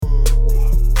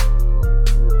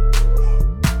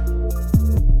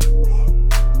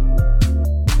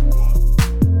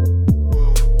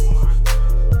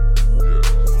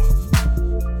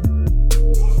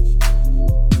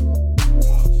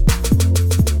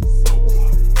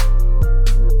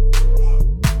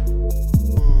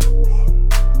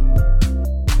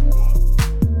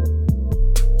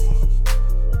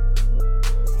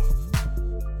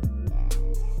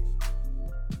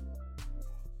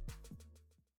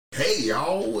Hey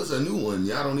y'all, it's a new one.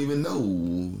 Y'all don't even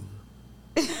know.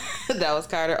 That was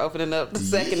Carter opening up the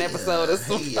second episode of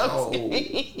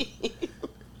Smokescreen.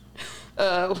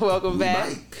 Welcome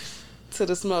back to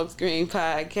the Smokescreen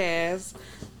podcast.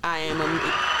 I am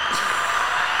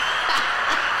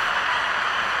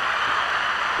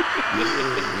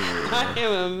I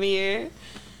am Amir.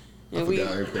 And I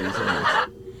forgot everything so much.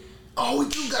 Oh, we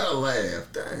do gotta laugh.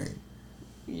 Dang.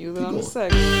 You on the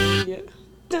second. Yeah.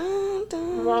 Dun,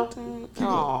 dun, dun.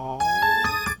 Aww.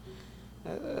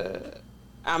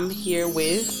 I'm here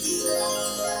with.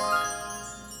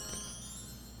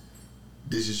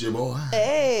 This is your boy.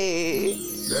 Hey.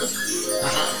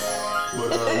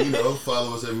 But,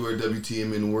 follow us everywhere,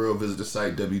 WTM in the World. Visit the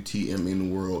site,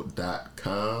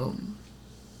 WTMintheworld.com.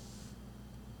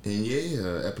 And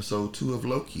yeah, episode 2 of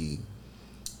Loki.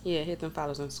 Yeah, hit them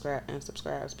follows and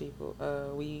subscribes,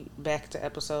 people. We back to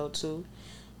episode 2,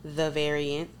 The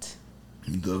Variant.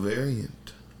 The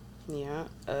Variant. Yeah.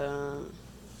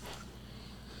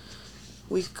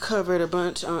 We covered a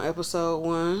bunch on episode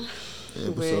 1.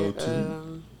 Episode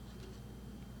 2.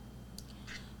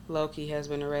 Loki has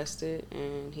been arrested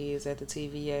and he is at the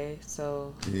TVA.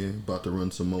 So yeah, about to run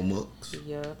some more mucks.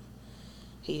 Yep.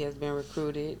 He has been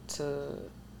recruited to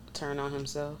turn on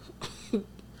himself.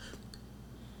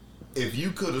 If you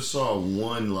could have saw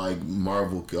one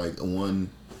Marvel, one,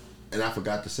 and I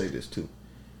forgot to say this too.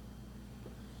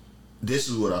 This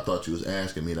is what I thought you was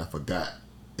asking me, and I forgot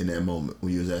in that moment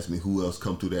when you was asking me who else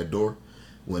come through that door.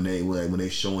 When they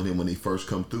showing him when they first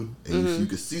come through, and you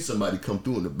could see somebody come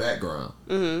through in the background.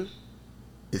 Mm-hmm.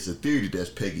 It's a theory that's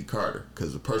Peggy Carter,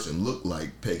 because the person looked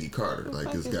like Peggy Carter.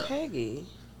 Like it's got Peggy.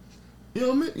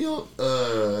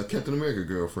 Captain America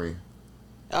girlfriend.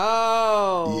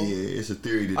 Oh. Yeah, it's a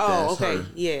theory that's her.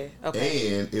 Yeah,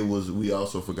 okay. And it was, we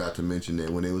also forgot to mention that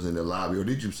when they was in the lobby, or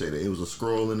did you say that it was a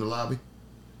scroll in the lobby?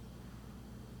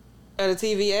 At the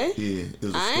TVA? Yeah, it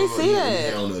was a I scroll. ain't see that. He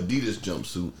had on an Adidas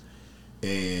jumpsuit.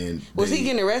 And was he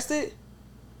getting arrested?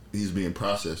 He's being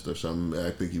processed or something. I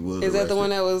think he was. Is that the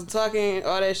one that was talking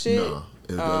all that shit? No,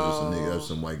 that was a nigga. That was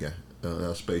some white guy. That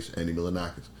was Space Andy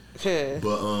Milanakis. Yeah.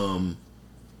 But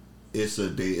it's a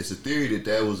theory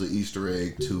that was an Easter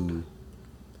egg to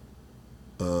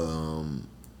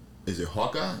is it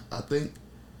Hawkeye? I think,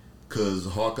 because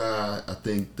Hawkeye, I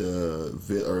think the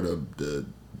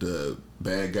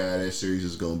bad guy of that series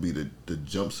is gonna be the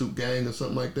jumpsuit gang or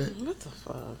something like that. What the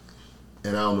fuck?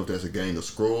 And I don't know if that's a gang of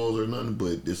Skrulls or nothing,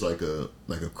 but it's like a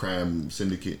crime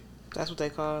syndicate. That's what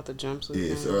they call it, the jumpsuit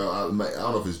gang. So I don't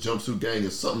know if it's jumpsuit gang or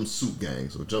something suit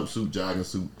gang. So jumpsuit, jogging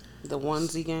suit. The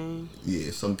onesie gang? Yeah,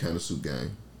 some kind of suit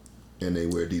gang. And they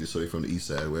wear Adidas, so they from the east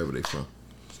side, wherever they from.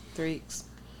 Freaks.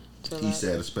 East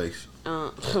side of space.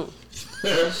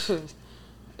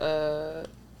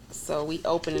 So we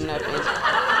opening up and...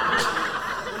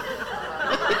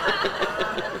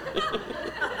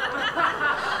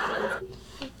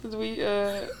 We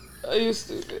you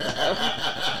stupid.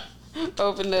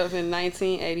 Opened up in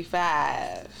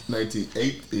 1985.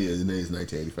 1980? Yeah, the name is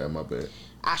 1985. My bad.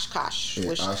 Oshkosh.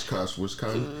 Yeah, Oshkosh,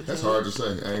 Wisconsin. Mm-hmm. That's hard to say.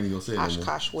 I ain't even gonna say it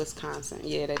Oshkosh, no more. Wisconsin.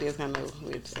 Yeah, that is kind of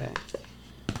weird to say.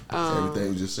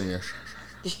 Everything was just saying.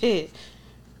 Yeah.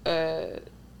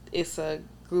 It's a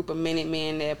group of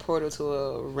Minutemen that portal to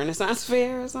a Renaissance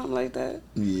fair or something like that.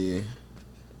 Yeah.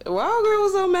 Wild Girl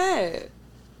was so mad.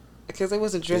 Because they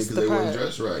wasn't dressed the part. They wasn't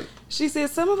dressed right. She said,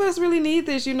 some of us really need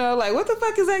this, what the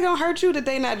fuck is that gonna hurt you that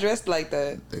they not dressed like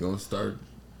that? They gonna start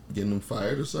getting them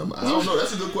fired or something? I don't know.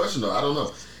 That's a good question though. I don't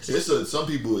know. Some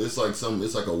people, it's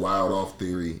like a wild off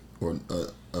theory, or I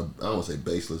don't want to say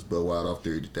baseless, but a wild off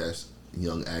theory that's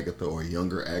young Agatha or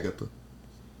younger Agatha.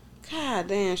 God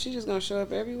damn, she just gonna show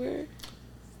up everywhere?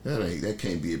 That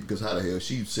can't be it, because how the hell,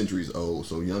 she's centuries old,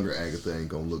 so younger Agatha ain't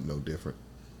gonna look no different.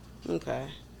 Okay.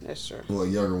 That's true. Well, a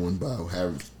younger one by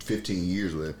having 15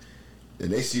 years with her.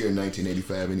 And they see her in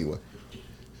 1985 anyway.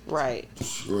 Right.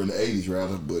 Or in the 80s,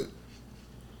 rather, but...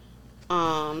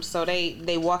 So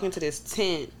they walk into this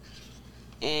tent,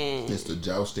 and... It's the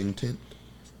jousting tent?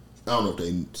 I don't know if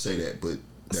they say that, but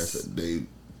that's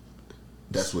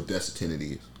what the tent it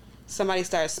is. Somebody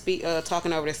starts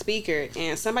talking over the speaker,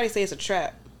 and somebody says it's a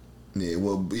trap. Yeah,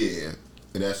 well, yeah.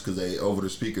 And that's because over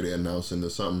the speaker, they're announcing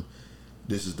there's something...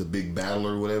 This is the big battle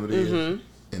or whatever it is. And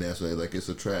that's why it's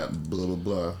a trap, blah,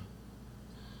 blah,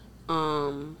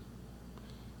 blah.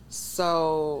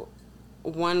 So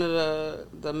one of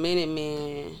the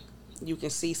Minutemen, you can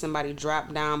see somebody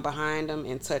drop down behind them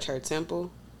and touch her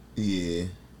temple. Yeah.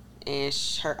 And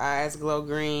her eyes glow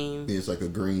green. It's like a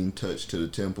green touch to the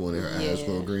temple, and her eyes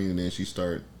glow green, and then she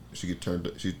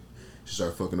She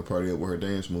started fucking the party up with her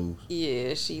dance moves.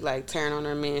 Yeah, she like turned on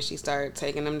her men. She started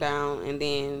taking them down, and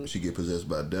then She get possessed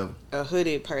by a devil. A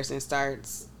hooded person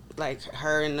starts, like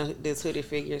her and this hooded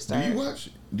figure start. Do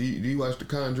you watch The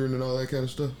Conjuring and all that kind of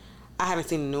stuff? I haven't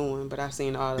seen the new one, but I've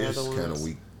seen all the other ones. It's kind of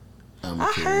weak.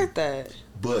 I heard that.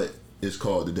 But it's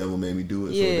called The Devil Made Me Do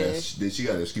It. Yeah. So she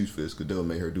got an excuse for this because the devil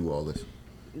made her do all this.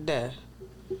 Duh.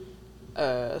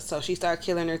 So she started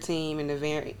killing her team, and the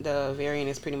variant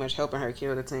is pretty much helping her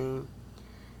kill the team.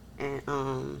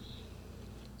 And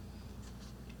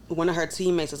one of her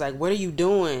teammates was like, "What are you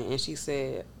doing?" And she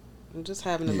said, "I'm just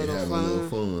having a little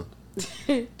fun.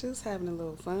 Just having a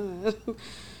little fun."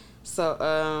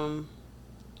 So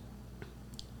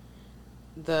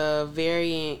the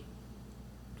variant,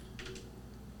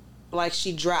 like,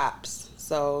 she drops,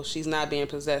 so she's not being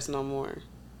possessed no more,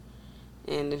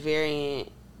 and the variant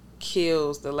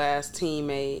kills the last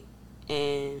teammate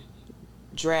and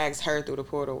drags her through the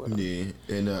portal with him. Yeah,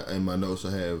 and in my notes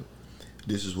I have,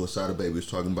 this is what Sada Baby was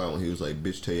talking about when he was like,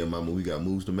 "Bitch, tell your mama we got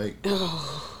moves to make."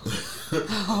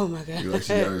 Oh my god! Like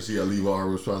she gotta leave all her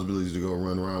responsibilities to go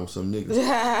run around with some niggas.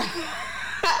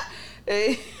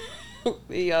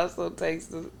 He also takes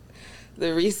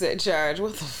the reset charge.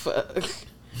 What the fuck?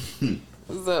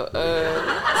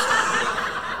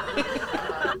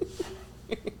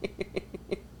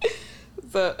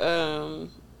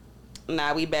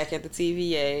 Now we back at the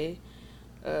TVA.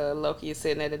 Loki is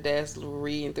sitting at the desk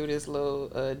reading through this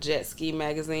little jet ski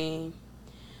magazine.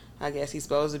 I guess he's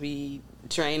supposed to be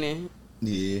training.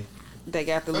 Yeah. They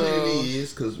got the I little... mean, he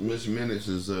is, because Miss Minutes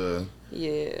is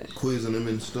quizzing him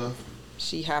and stuff.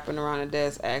 She hopping around the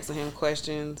desk asking him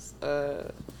questions.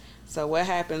 So what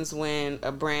happens when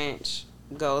a branch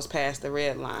goes past the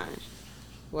red line?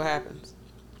 What happens?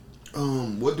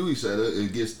 What do he say?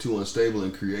 It gets too unstable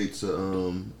and creates a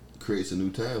new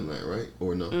timeline, right?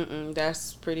 Or no?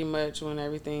 That's pretty much when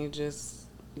everything just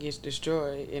gets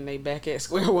destroyed and they back at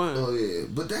square one. Oh yeah,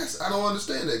 but I don't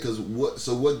understand that, because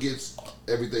what gets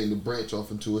everything to branch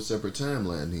off into a separate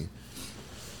timeline here?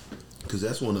 Because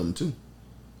that's one of them too.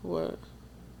 What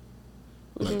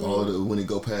like when it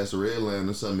go past the red line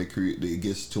or something, it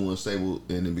gets too unstable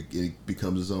and it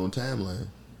becomes its own timeline.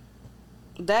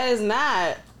 That is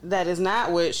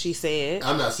not what she said.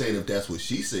 I'm not saying if that's what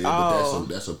she said, but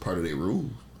that's a part of their rules.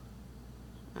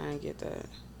 I didn't get that.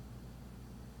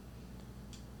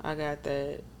 I got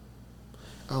that.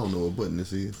 I don't know what button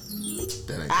this is.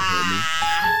 That ain't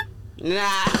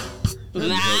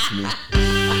gonna help me.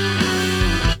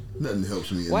 Nothing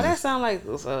helps me. Why that sound like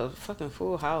a fucking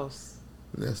Full House?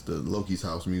 That's the Loki's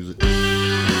house music.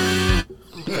 I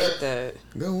hate that.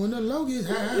 Going to Loki's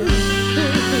house.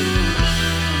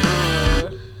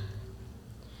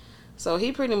 So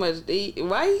he pretty much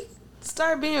why he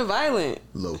start being violent?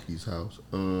 Loki's house.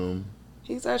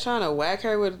 He started trying to whack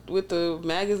her with the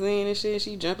magazine and shit.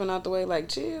 She jumping out the way like,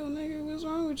 chill, nigga, what's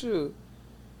wrong with you?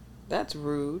 That's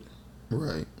rude.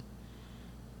 Right.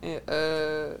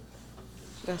 And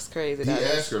that's crazy. He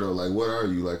asked her though, like, what are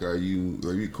you? Like, are you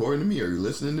recording to me? Are you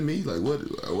listening to me? Like, what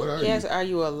are you? Yes, are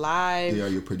you alive? Yeah, are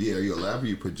you alive? Are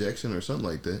you projection or something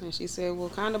like that? And she said, well,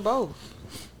 kind of both.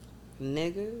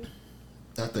 Nigga.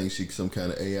 I think she's some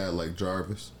kind of AI like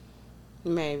Jarvis.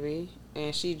 Maybe.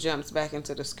 And she jumps back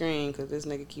into the screen because this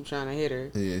nigga keep trying to hit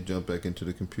her. Yeah, jump back into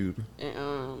the computer.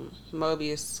 And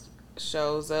Mobius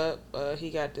shows up. He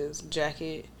got this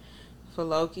jacket for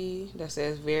Loki that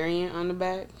says variant on the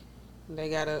back. They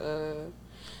got a...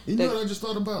 you know what I just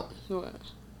thought about? What?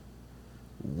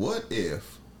 What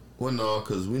if... Well, no,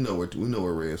 because we know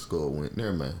where Red Skull went.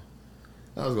 Never mind.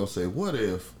 I was going to say, what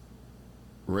if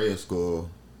Red Skull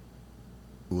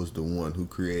was the one who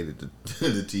created the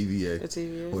TVA. The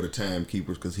TVA. Or the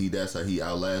Timekeepers, because that's how he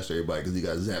outlasted everybody, because he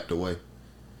got zapped away.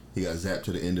 He got zapped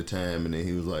to the end of time, and then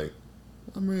he was like,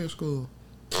 I'm Red Skull.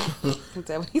 Is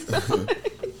that what he said?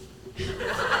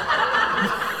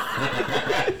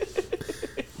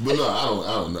 But no, I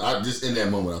don't know. I just, in that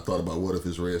moment, I thought about what if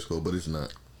it's Red Skull, but it's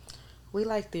not. We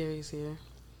like theories here.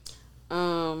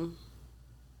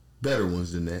 Better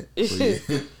ones than that. Yeah.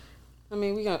 I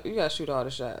mean, you gotta shoot all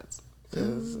the shots.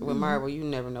 Because with Marvel, you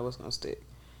never know what's gonna stick.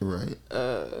 Right.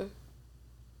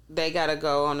 They gotta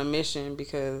go on a mission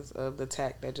because of the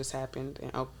attack that just happened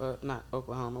in not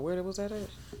Oklahoma. Where was that at?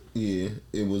 Yeah,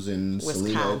 it was in Wisconsin.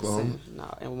 Salina, Oklahoma.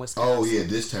 No, in Wisconsin. Oh yeah,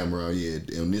 this time around, yeah,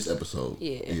 in this episode.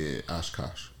 Yeah. Yeah,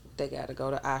 Oshkosh. They gotta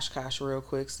go to Oshkosh real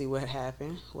quick, see what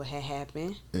happened. What had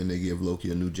happened. And they give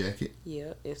Loki a new jacket.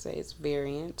 Yeah, it's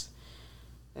variant.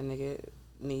 That nigga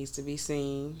needs to be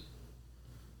seen.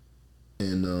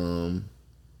 And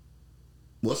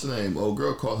what's the name? Old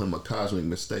girl called him a cosmic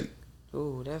mistake.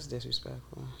 Ooh, that's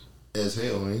disrespectful. as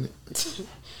hell, ain't it?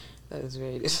 That is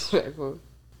very disrespectful.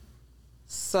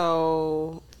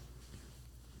 So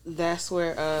that's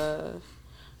where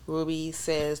Ruby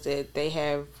says that they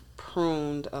have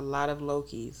pruned a lot of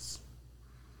Lokis,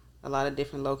 a lot of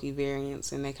different Loki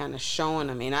variants, and they kind of showing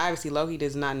them. And obviously Loki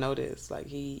does not know this. Like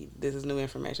this is new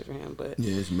information for him. But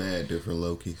yeah, it's mad different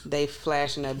Lokis. They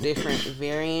flashing up different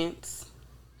variants,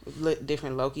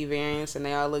 different Loki variants, and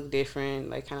they all look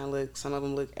different. They kind of look. Some of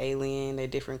them look alien. They're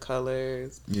different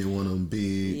colors. Yeah, one of them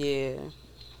big. Yeah.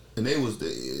 And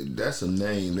that's a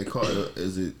name. They call it,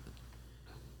 is it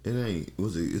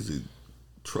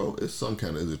troll? It's some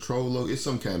kind of, is it troll Loki? It's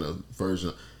some kind of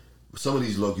version. Some of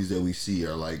these Lokis that we see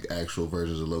are like actual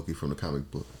versions of Loki from the comic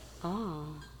book.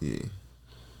 Oh. Yeah.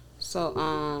 So,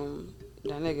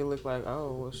 that nigga look like,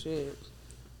 oh, well, shit.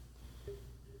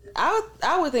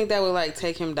 I would think that would, like,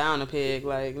 take him down a peg.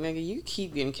 Like, nigga, you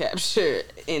keep getting captured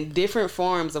in different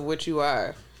forms of what you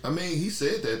are. I mean, he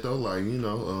said that, though, like, you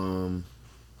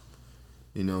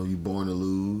born to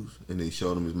lose, and they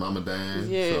showed him his mama dying.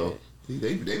 Yeah. So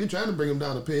they been trying to bring him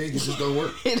down a peg. It just don't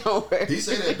work. It don't work. He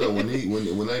said that though when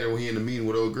later when he in the meeting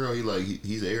with old girl,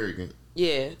 he's arrogant.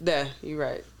 Yeah, you're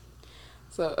right.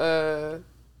 So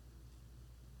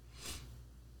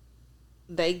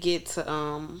they get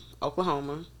to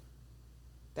Oklahoma.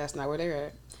 That's not where they're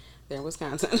at. They're in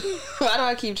Wisconsin. Why do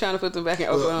I keep trying to put them back in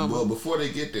Oklahoma? Well, before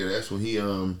they get there, that's when he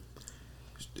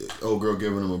old girl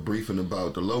giving him a briefing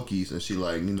about the Lokis, and she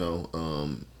like,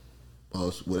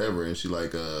 whatever, and she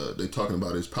like, they talking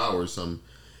about his power or something,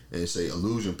 and say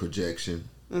illusion projection,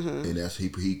 and that's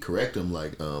he correct him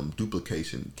like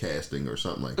duplication casting or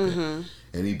something like that,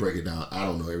 and he break it down. I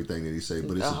don't know everything that he say,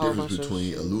 but it's a difference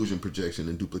between illusion projection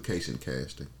and duplication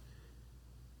casting.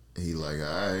 And he like,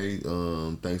 all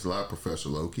right, thanks a lot, Professor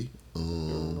Loki.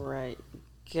 Right.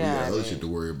 We got other shit to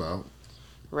worry about.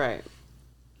 Right.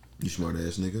 You smart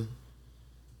ass nigga.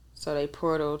 So they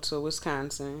portal to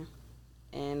Wisconsin,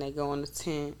 and they go in the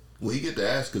tent. Well, he get to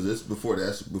ask because before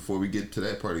we get to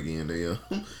that part again. They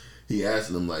he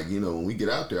asked them like, when we get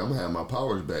out there, I'm gonna have my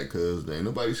powers back because ain't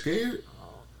nobody scared.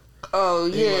 Oh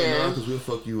and yeah. He like, nah, because we'll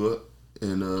fuck you up.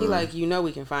 And he like,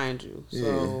 we can find you.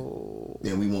 So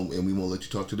yeah. And we won't let you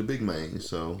talk to the big man.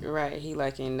 So right. He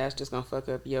like, and that's just gonna fuck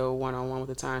up your 1-on-1 with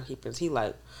the timekeepers. He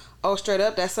like, oh, straight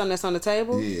up, that's something that's on the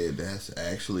table. Yeah, that's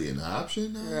actually an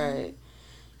option. Right. And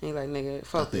he like, nigga,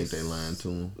 fuck. I think they lying to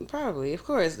him. Probably, of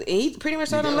course. And he pretty much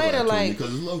told him later, like,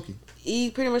 because it's Loki. He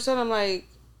pretty much told him like,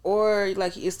 or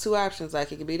like, it's two options.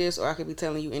 Like, it could be this, or I could be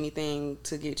telling you anything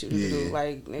to get you to do.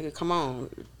 Like, nigga, come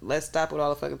on, let's stop with all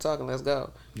the fucking talking. Let's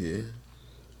go. Yeah.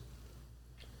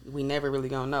 We never really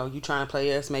gonna know. You trying to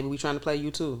play us? Maybe we trying to play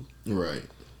you too. Right.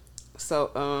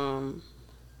 So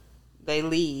they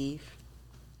leave.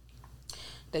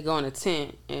 They go in a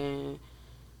tent, and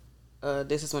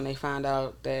this is when they find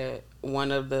out that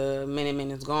one of the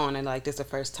Minutemen is gone, and like this is the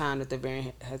first time that the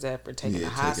variant has ever taken a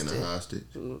hostage.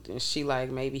 And she like,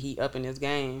 maybe he up in his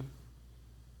game.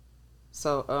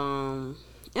 So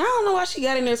I don't know why she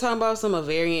got in there talking about a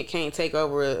variant can't take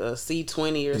over a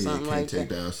C-20 or something like that. Can't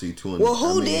take down C-20. Well,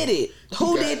 who did it?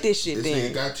 Who did this shit then?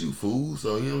 This nigga got you, fool.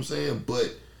 So, you know what I'm saying?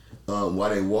 But while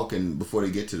they walking, before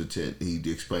they get to the tent, he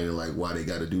explaining like why they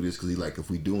got to do this. Because he like, if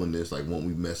we doing this, like, won't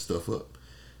we mess stuff up?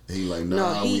 And he like,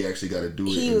 we actually got to do it.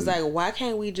 He was like, why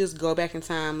can't we just go back in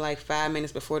time like 5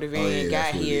 minutes before the variant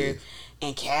got here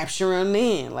and capture him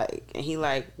then? Like, and he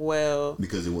like, well,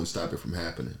 because it wouldn't stop it from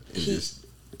happening.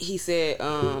 He said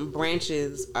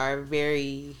branches are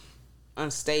very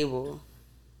unstable,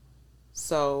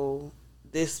 so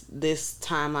this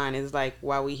timeline is like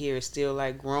while we here is still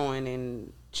like growing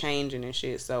and changing and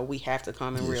shit. So we have to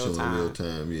come in real time. Real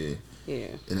time, yeah. Yeah.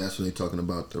 And that's when they talking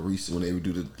about when they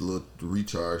do the little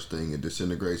recharge thing, it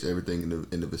disintegrates everything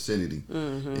in the vicinity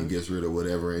and gets rid of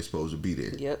whatever ain't supposed to be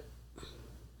there. Yep.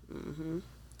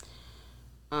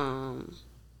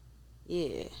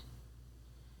 Yeah.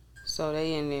 So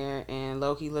they in there, and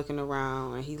Loki looking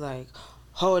around, and he like,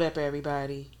 hold up,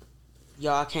 everybody.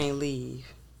 Y'all can't leave.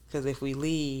 Because if we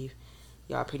leave,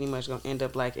 y'all pretty much going to end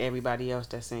up like everybody else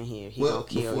that's in here. He going to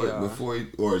kill y'all.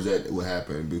 Or is that what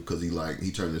happened? Because he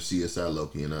turned to CSI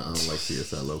Loki, and I don't like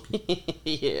CSI Loki.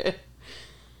 Yeah.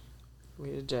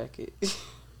 With his jacket.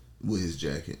 With his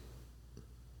jacket.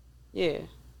 Yeah.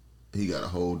 He got a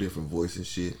whole different voice and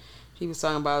shit. He was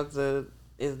talking about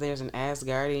there's an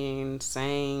Asgardian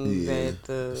saying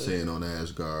saying on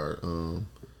Asgard,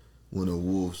 when a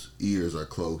wolf's ears are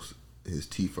close, his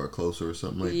teeth are closer or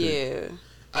something like that. Yeah.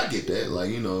 I get that. Like,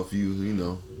 if you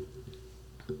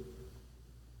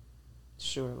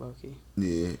Sure, Loki.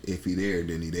 Yeah, if he there,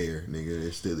 then he there, nigga.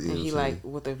 It's still, and he like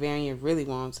what the variant really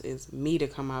wants is me to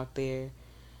come out there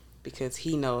because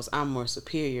he knows I'm more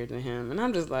superior than him, and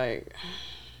I'm just like,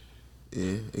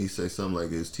 yeah. He say something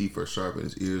like his teeth are sharp and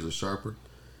his ears are sharper.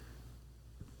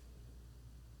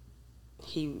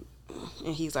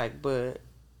 He's like, but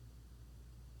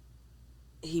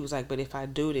he was like, but if I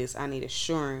do this, I need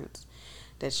assurance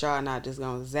that y'all not just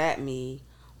gonna zap me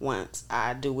once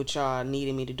I do what y'all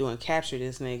needed me to do and capture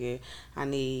this nigga. I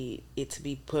need it to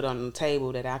be put on the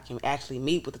table that I can actually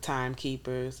meet with the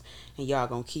timekeepers and y'all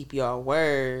gonna keep y'all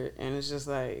word. And it's just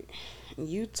like,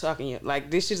 you talking,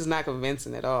 like, this shit is not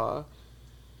convincing at all.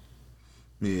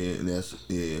 Yeah,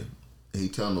 and he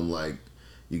telling them like,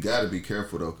 you gotta be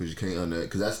careful though, cause you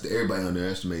can't cause that's everybody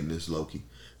underestimating this Loki.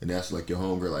 And that's like your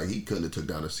homegirl, like he couldn't have took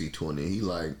down a C-20. He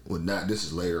like, well, not this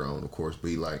is later on, of course, but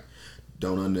he like,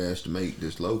 don't underestimate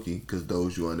this Loki, because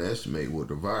those you underestimate will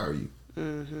devour you.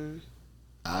 Mm-hmm.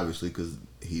 Obviously, because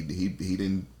he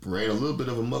didn't ran a little bit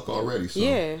of a muck already. So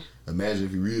yeah. Imagine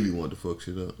if he really wanted to fuck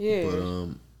shit up. Yeah. But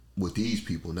with these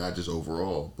people, not just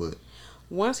overall, but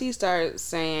once he started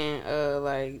saying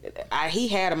he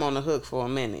had him on the hook for a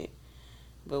minute,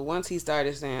 but once he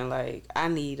started saying like, I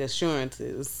need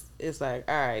assurances, it's like,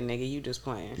 all right, nigga, you just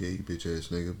playing. Yeah, you bitch ass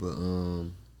nigga. But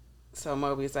so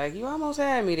Moby's like, you almost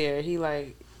had me there. He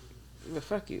like, but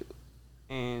fuck you,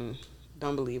 and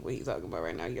don't believe what he's talking about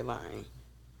right now. You're lying.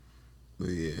 But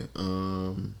yeah,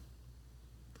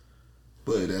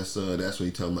 but that's when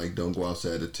he tell him like, don't go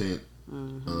outside the tent.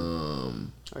 Mm-hmm.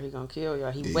 Or he gonna kill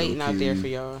y'all. He waiting out there for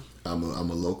y'all. I'm a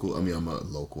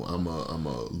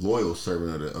loyal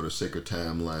servant of the sacred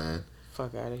timeline.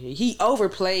 Fuck out of here. He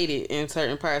overplayed it in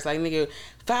certain parts. Like, nigga,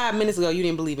 5 minutes ago you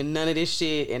didn't believe in none of this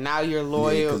shit, and now you're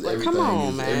loyal. Yeah, like, come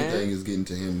on, man. Everything is getting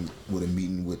to him with a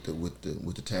meeting with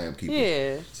the timekeepers.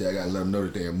 Yeah. See, I gotta let them know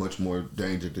that they're in much more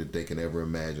danger than they can ever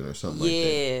imagine, or something like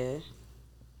that.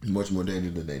 Yeah. Much more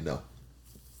danger than they know.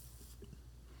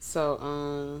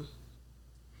 So,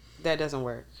 that doesn't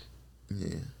work.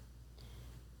 Yeah.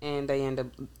 And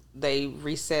they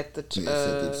reset the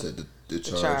charge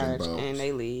and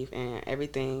they leave, and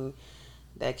everything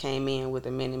that came in with the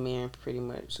Minutemen pretty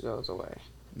much goes away.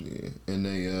 Yeah, and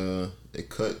they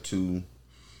cut to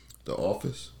the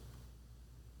office.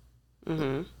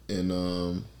 Mm-hmm.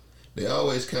 And they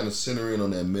always kind of center in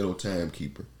on that middle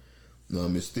timekeeper.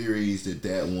 It's theories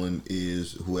that one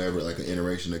is whoever, like an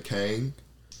iteration of Kang.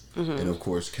 Mm-hmm. And of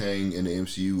course, Kang in the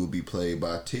MCU will be played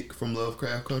by Tick from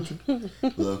Lovecraft Country.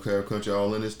 Lovecraft Country,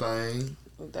 all in his thing.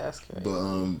 That's crazy.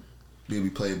 But he'll be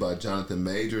played by Jonathan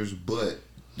Majors. But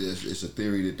it's a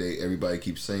theory that everybody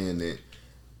keeps saying that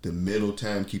the middle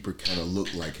timekeeper kind of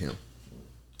looked like him.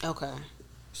 Okay.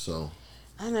 So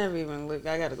I never even looked.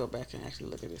 I got to go back and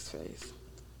actually look at his face.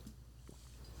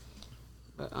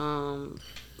 But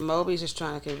Moby's just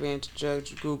trying to convince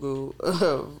Judge Google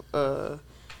of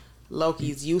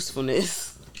Loki's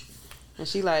usefulness. And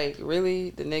she like,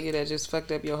 really? The nigga that just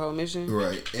fucked up your whole mission?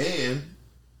 Right. And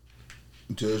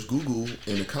Judge Google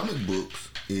in the comic books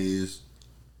is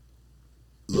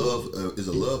a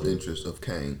love interest of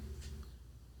Kang.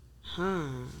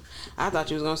 I thought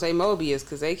you was gonna say Mobius,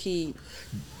 because they keep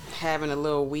having a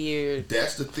little weird.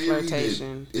 That's the theory.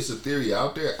 Flirtation. It's a theory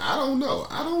out there. I don't know.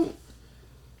 I don't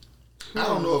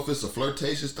know if it's a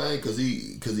flirtatious thing because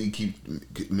he keep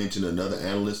mentioning another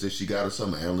analyst that she got, or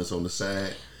some analyst on the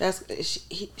side.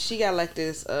 She got like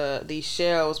this these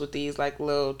shells with these like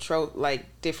little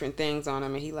like different things on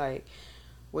them, and he like,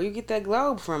 where you get that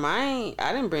globe from? I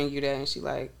didn't bring you that. And she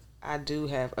like, I do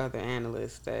have other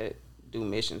analysts that do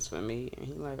missions for me. And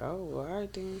he like, oh, well, all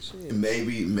right then, shit.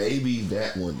 Maybe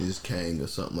that one is Kang or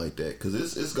something like that,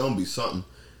 because it's gonna be something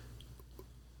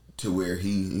to where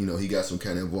he got some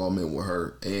kind of involvement with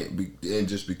her, and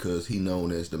just because he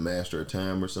known as the Master of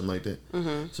Time or something like that.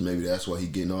 Mm-hmm. So maybe that's why he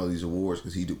getting all these awards,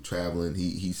 because he do traveling.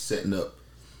 He's setting up.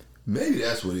 Maybe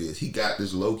that's what it is. He got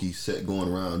this Loki set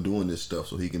going around doing this stuff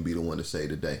so he can be the one to save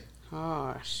the day.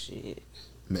 Oh shit.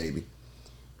 Maybe.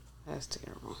 That's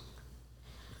terrible.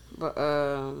 But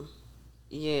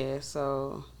yeah.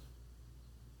 So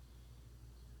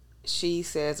she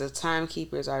says the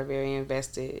timekeepers are very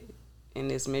invested in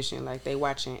this mission. Like, they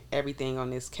watching everything on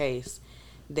this case.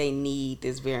 They need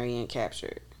this variant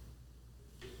captured.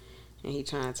 And he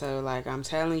trying to tell her, like, I'm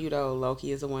telling you though,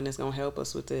 Loki is the one that's gonna help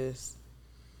us with this.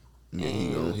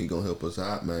 Yeah, he gonna help us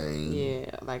out, man. Yeah,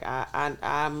 like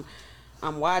I'm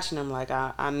watching him. Like,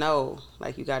 I know,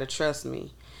 like, you gotta trust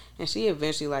me. And she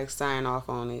eventually like signed off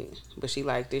on it, but she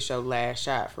like, this your last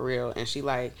shot for real. And she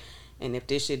like, and if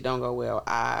this shit don't go well,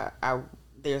 I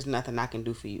there's nothing I can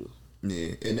do for you.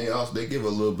 Yeah, and they give a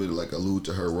little bit of like allude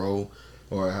to her role,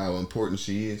 or how important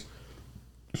she is.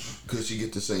 Because she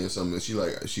get to saying something that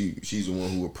she's the one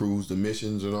who approves the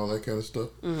missions and all that kind of stuff.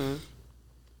 Mm-hmm.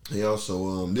 He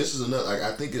also this is another.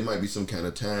 I think it might be some kind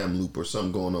of time loop or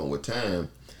something going on with time,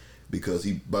 because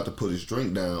he about to put his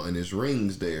drink down and his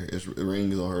rings there. His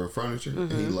rings on her furniture.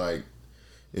 Mm-hmm. And he like,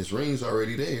 his rings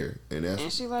already there,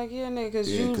 and she like, yeah, nigga, because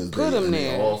you put them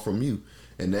there. All from you.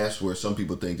 And that's where some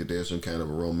people think that there's some kind of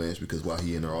a romance, because while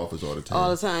he in her office all the time.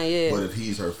 All the time, yeah. But if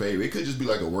he's her favorite, it could just be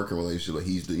like a working relationship. Like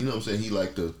he's the, you know what I'm saying? He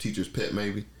like the teacher's pet,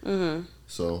 maybe. Mm-hmm.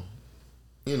 So,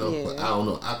 you know, yeah. But I don't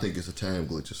know. I think it's a time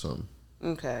glitch or something.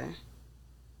 Okay.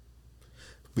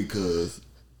 Because,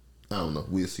 I don't know.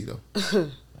 We'll see, though.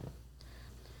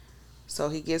 So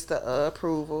he gets the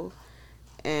approval,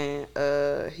 and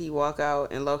he walk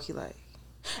out, and Loki like,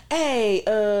 hey,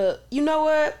 you know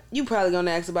what? You probably gonna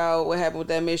ask about what happened with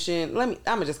that mission.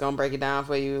 I'm just gonna break it down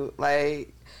for you.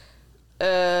 Like,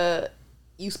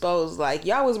 you suppose, like,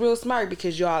 y'all was real smart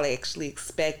because y'all actually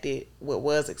expected what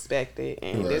was expected.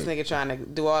 And this nigga trying to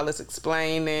do all this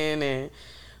explaining and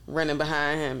running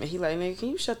behind him. And he like, nigga, can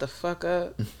you shut the fuck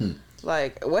up?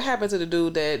 Like, what happened to the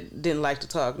dude that didn't like to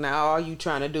talk? Now all you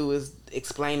trying to do is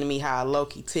explain to me how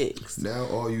Loki ticks. Now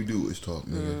all you do is talk,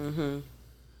 nigga. Mm-hmm.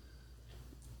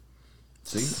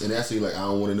 See? And that's like, I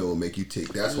don't want to know what make you tick.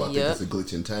 That's why I think it's a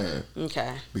glitch in time.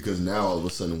 Okay. Because now all of a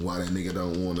sudden, why that nigga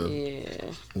don't want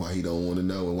to, why he don't want to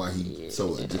know, and why he,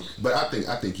 but I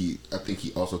think he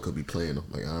also could be playing them.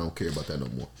 Like, I don't care about that no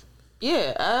more.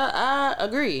 Yeah, I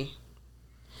agree.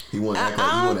 He want to act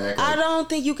like, I don't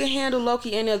think you can handle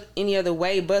Loki any other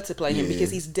way but to play him,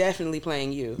 because he's definitely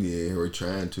playing you. Yeah, or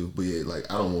trying to. But yeah,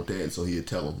 like, I don't want that. And so he'd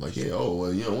tell him, like, yeah, oh,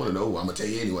 well, you don't want to know. I'm going to tell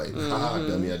you anyway. Mm-hmm. Haha,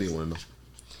 dummy, I didn't want to know.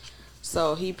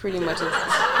 So he pretty much is.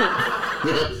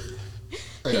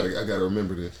 I gotta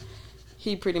remember this.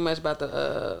 He pretty much about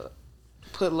to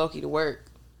put Loki to work,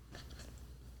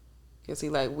 cause he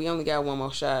like, we only got one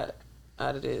more shot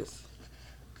out of this,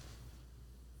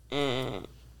 and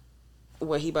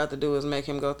what he about to do is make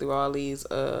him go through all these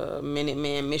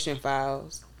Minuteman mission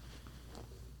files.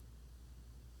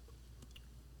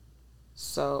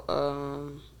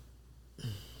 So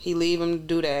he leave him to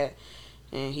do that.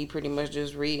 And he pretty much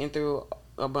just reading through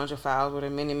a bunch of files where the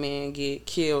Minutemen get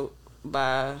killed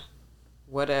by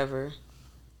whatever.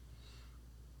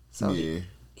 So he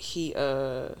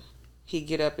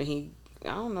get up and I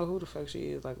don't know who the fuck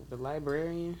she is, like the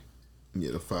librarian.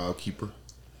 Yeah, the file keeper.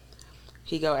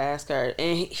 He go ask her,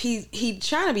 and he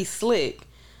trying to be slick,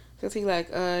 cause he like,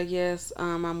 yes,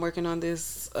 I'm working on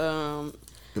this top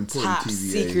TVA,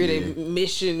 secret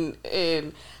mission,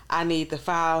 and I need the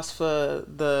files for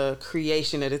the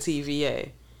creation of the TVA.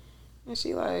 And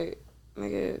she like,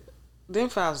 nigga, them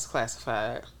files is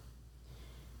classified.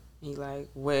 He like,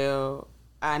 well,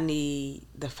 I need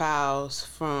the files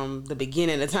from the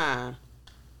beginning of time.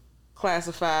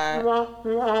 Classified.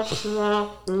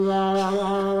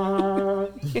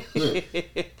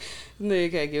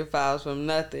 Nigga can't get files from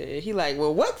nothing. He like,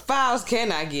 well, what files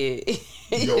can I get?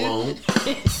 Your own.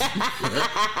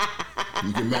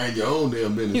 You can mind your own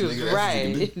damn business,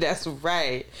 nigga. That's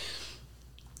right.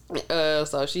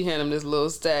 So she hand him this little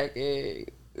stack, and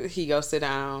he go sit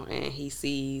down, and he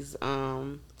sees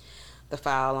the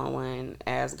file on when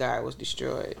Asgard was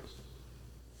destroyed.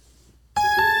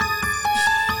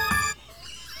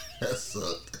 That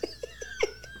sucked.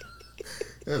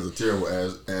 That's a terrible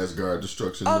Asgard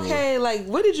destruction. Okay, like,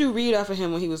 what did you read off of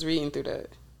him when he was reading through that?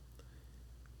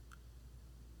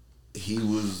 He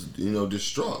was,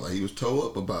 distraught. Like, he was toe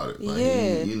up about it. Like,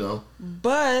 yeah.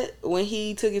 But when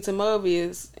he took it to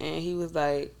Mobius, and he was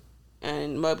like,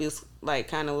 and Mobius, like,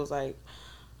 kind of was like,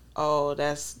 oh,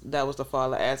 that was the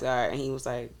fall of Asgard. And he was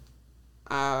like,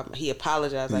 he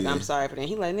apologized. Like, I'm sorry for that.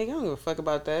 He like, nigga, I don't give a fuck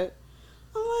about that.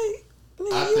 I'm like,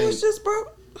 nigga, he was just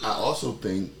broke. I also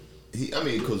think,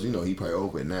 because, he probably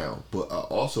over it now. But I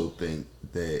also think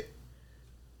that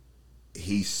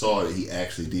he saw that he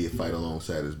actually did fight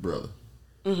alongside his brother.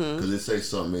 Because they say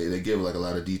something, they give like a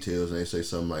lot of details, and they say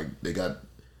something like they got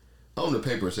on the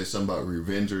paper. It say something about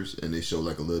Revengers, and they show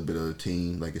like a little bit of the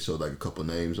team, like it showed like a couple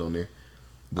names on there.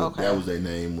 But that was their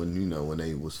name when when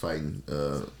they was fighting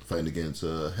against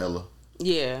Hela.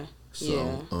 Yeah.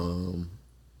 So dang,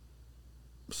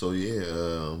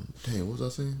 what was I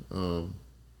saying?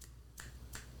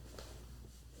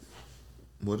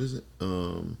 What is it?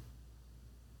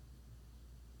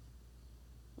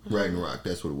 Ragnarok,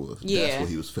 that's what it was. Yeah. That's what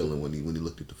he was feeling when he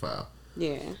looked at the file.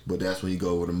 Yeah. But that's when he go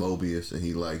over to Mobius, and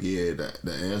he like, yeah,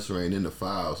 the answer ain't in the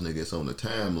files, nigga. It's on the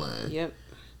timeline. Yep.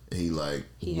 And he like,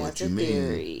 what you mean?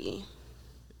 Theory.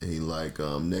 And he like,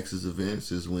 Nexus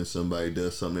events is when somebody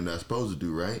does something they're not supposed to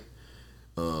do, right?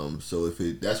 So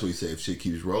that's what he said. If shit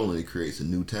keeps rolling, it creates a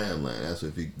new timeline. That's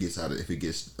if it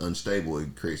gets unstable,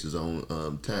 it creates its own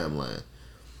timeline.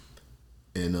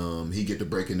 And he get to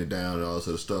breaking it down and all this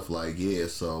other stuff. Like, yeah,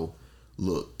 so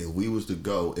look,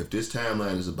 if this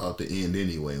timeline is about to end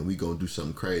anyway, and we gonna do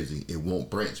something crazy, it won't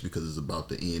branch because it's about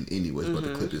to end anyway. It's about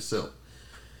to clip itself.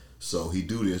 So he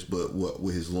do this, but what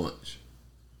with his lunch?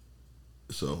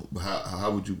 So,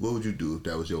 what would you do if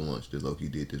that was your lunch that Loki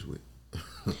did this with?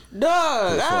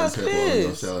 Dog, I was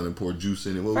pissed. Salad and pour juice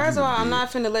in it. First of all, I'm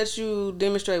not finna let you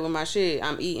demonstrate with my shit.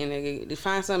 I'm eating, nigga.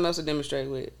 Find something else to demonstrate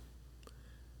with.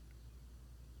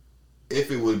 If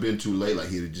it would have been too late, like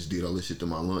he'd have just did all this shit to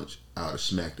my lunch, I would have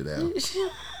smacked it out.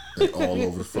 Like all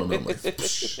over the front. I'm like,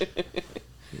 psh.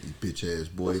 You bitch ass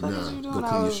boy. Nah, go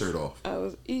clean your shirt off. I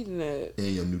was eating it. And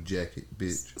your new jacket,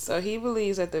 bitch. So he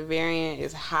believes that the variant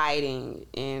is hiding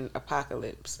in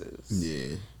apocalypses.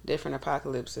 Yeah. Different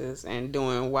apocalypses and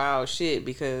doing wild shit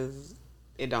because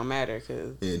it don't matter.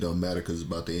 It don't matter because it's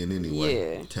about to end anyway.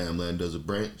 Yeah. Timeline doesn't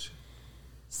branch.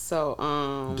 So,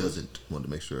 Doesn't. Want to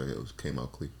make sure it came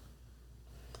out clear.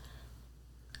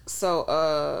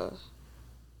 So,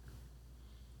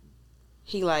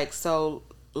 he like, so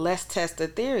let's test the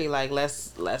theory. Like,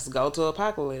 let's go to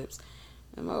apocalypse.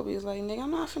 And Mobius like, nigga,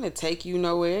 I'm not finna take you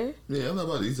nowhere. Yeah, I'm not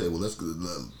about to. He said, well, let's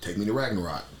take me to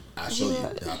Ragnarok. I'll show you.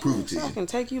 I'll prove it to you. I can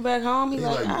take you back home. He's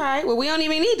like, all right, well, we don't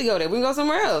even need to go there. We can go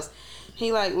somewhere else.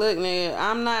 He like, look, nigga,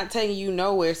 I'm not taking you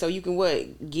nowhere so you can,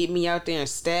 get me out there and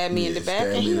stab me in the back?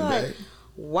 And he like,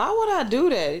 why would I do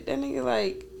that? That nigga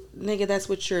like, nigga, that's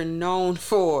what you're known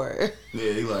for.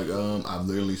 Yeah, he like, I've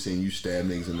literally seen you stab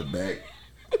niggas in the back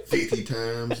 50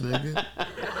 times, nigga.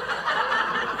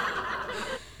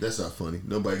 That's not funny.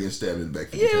 Nobody getting stabbed in the back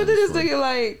 50 times. Yeah, this nigga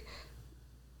like,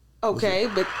 okay,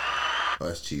 but... Oh,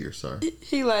 that's cheers, sorry.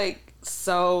 He like,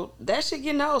 so that shit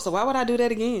getting old, so why would I do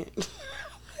that again?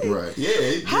 Right.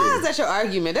 Yeah. How is that your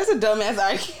argument? That's a dumbass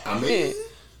argument. I mean...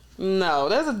 No,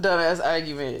 that's a dumbass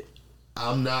argument.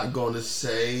 I'm not going to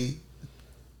say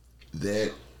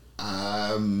that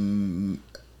I might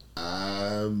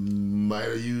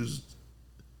have used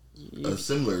a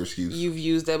similar excuse. You've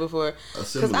used that before?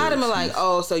 Because I'd have been like,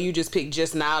 oh, so you just picked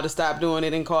just now to stop doing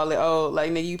it and call it, oh,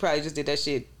 like, nigga, you probably just did that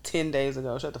shit 10 days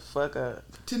ago. Shut the fuck up.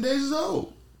 10 days is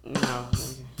old. No.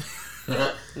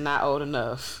 Not old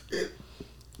enough.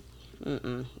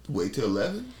 Mm-mm. Wait till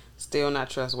 11? Still not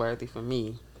trustworthy for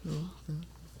me. Oh,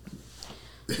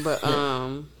 okay. But,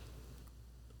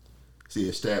 see,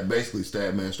 basically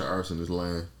Stabmaster Arson is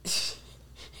lying.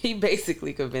 He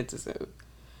basically convinces him.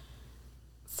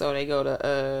 So they go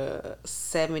to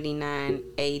 79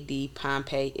 AD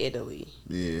Pompeii, Italy.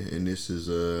 Yeah, and this is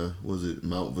was it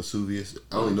Mount Vesuvius?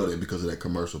 I only know that because of that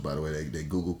commercial, by the way, that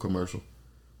Google commercial.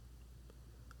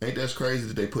 Ain't that crazy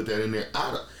that they put that in there?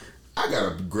 I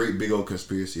got a great big old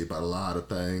conspiracy about a lot of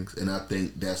things, and I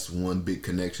think that's one big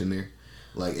connection there.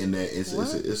 Like in that, it's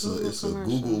a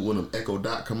Google one of them Echo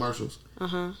Dot commercials,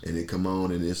 and they come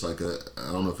on, and it's like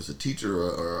I don't know if it's a teacher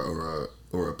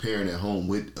or a parent at home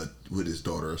with his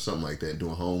daughter or something like that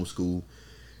doing homeschool,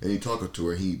 and he talking to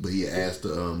her. But he asked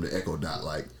the Echo Dot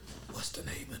like, what's the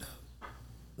name of the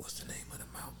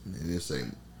mountain? And they say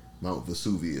Mount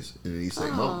Vesuvius, and then he say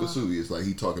Mount Vesuvius, like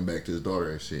he talking back to his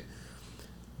daughter and shit.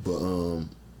 But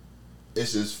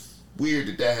it's just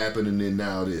weird that happened, and then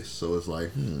now this. So it's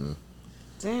like,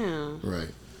 Damn. Right.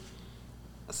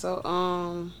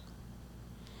 So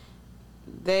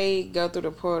they go through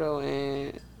the portal,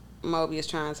 and Mobius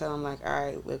trying to tell him like, all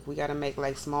right, look, we gotta make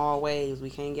like small waves. We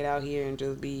can't get out here and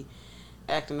just be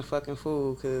acting a fucking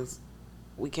fool, because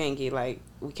we can't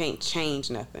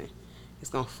change nothing. It's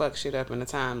gonna fuck shit up in the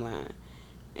timeline.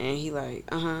 And he like,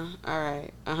 all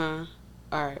right,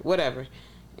 whatever.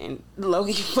 And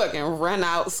Loki fucking run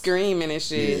out screaming and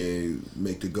shit. Yeah,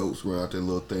 make the goats run out that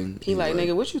little thing. He like,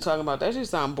 nigga, what you talking about? That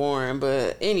just sound boring.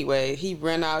 But anyway, he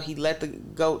ran out. He let the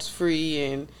goats free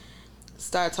and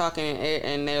start talking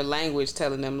in their language,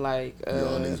 telling them like,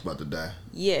 y'all niggas about to die.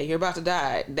 Yeah, you're about to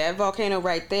die. That volcano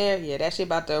right there, yeah, that shit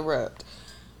about to erupt.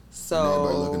 So and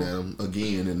everybody looking at him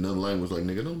again in another language like,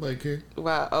 nigga, nobody care.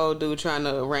 While old dude trying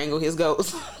to wrangle his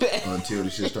goats. Until the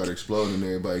shit start exploding and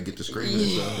everybody get to screaming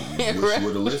and stuff. You wish you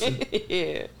would have listened.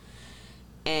 Yeah.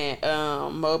 And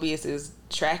Mobius is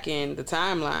tracking the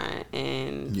timeline,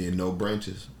 and yeah, no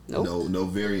branches. Nope. No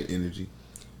variant energy.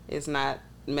 It's not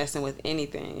messing with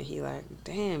anything. And he like,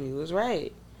 damn, he was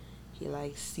right. He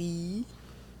like, see?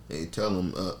 And he tell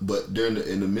him, but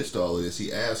in the midst of all of this,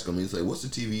 he asked him, he's like, what's the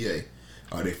TVA?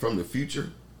 Are they from the future?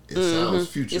 It sounds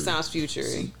future. It sounds future.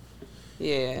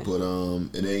 Yeah. But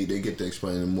and they get to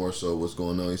explain more so what's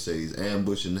going on. He says he's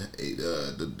ambushing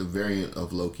the variant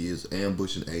of Loki is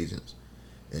ambushing agents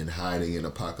and hiding in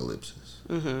apocalypses.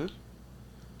 Mm-hmm.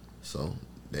 So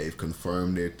they've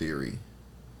confirmed their theory.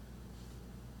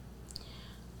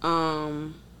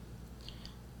 I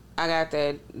got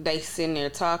that they sitting there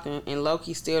talking, and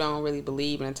Loki still don't really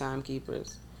believe in the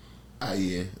timekeepers.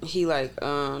 Yeah. He like,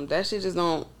 that shit just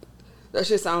don't. That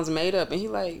shit sounds made up. And he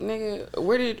like, nigga,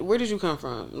 where did you come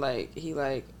from? Like, he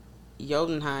like,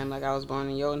 Jotunheim. Like, I was born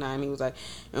in Jotunheim. He was like,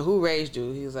 and who raised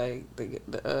you? He was like,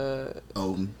 the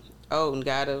Odin,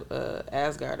 god of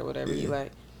Asgard or whatever. Yeah. He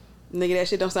like, nigga, that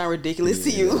shit don't sound ridiculous to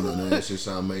you. No, that shit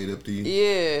sound made up to you.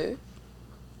 Yeah.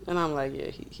 And I'm like,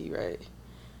 yeah, he right.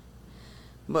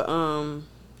 But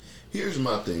here's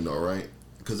my thing though, right?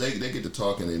 Because they get to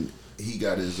talking, and he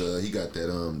got his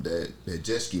that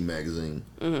jet ski magazine.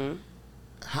 Mm-hmm.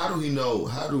 How do he know?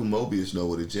 How do Mobius know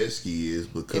what a jet ski is?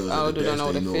 Because of the don't know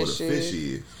what a what a fish fish is.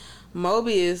 is.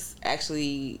 Mobius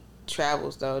actually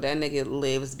travels though. That nigga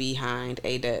lives behind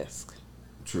a desk.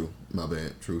 True. My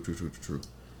bad. True.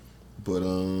 But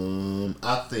I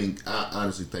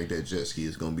honestly think that jet ski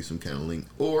is gonna be some kind of link,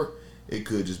 or it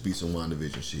could just be some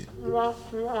WandaVision shit.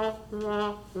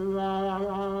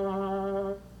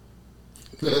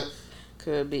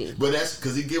 Could be. But that's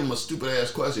because he give him a stupid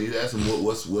ass question. He asked him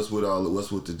what's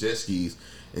with the jet skis,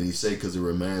 and he say because it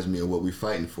reminds me of what we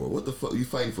fighting for. What the fuck you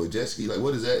fighting for? A jet ski? Like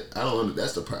what is that? I don't.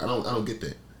 That's the part. I don't get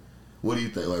that. What do you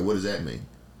think? Like what does that mean?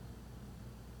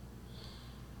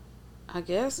 I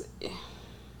guess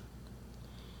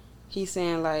he's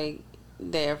saying like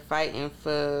they're fighting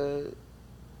for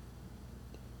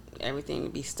everything to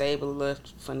be stable enough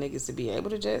for niggas to be able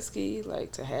to jet ski,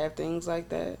 like to have things like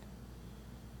that.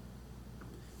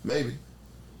 Maybe.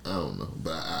 I don't know,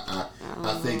 but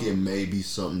I think it may be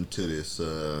something to this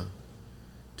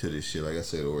shit. Like I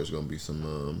said, or it's gonna be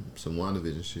some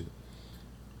WandaVision shit.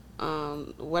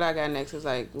 What I got next is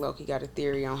like Loki got a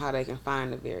theory on how they can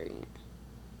find the variant.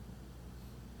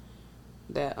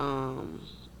 That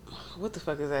what the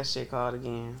fuck is that shit called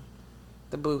again?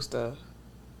 The blue stuff.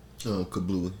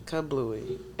 Kablooey.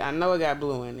 I know it got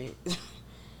blue in it.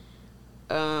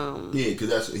 Yeah, because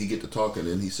that's he get to talking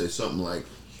and he says something like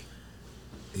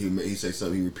he say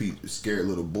something, he repeat scared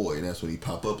little boy, and that's when he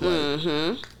pop up like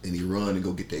and he run and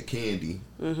go get that candy,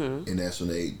 and that's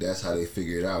when that's how they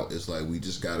figure it out. It's like we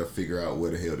just gotta figure out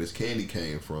where the hell this candy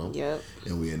came from. Yep.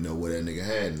 And we didn't know where that nigga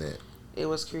had in that. It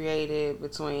was created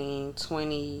between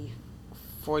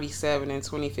 2047 and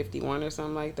 2051 or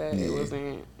something like that. Yeah. It was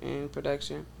in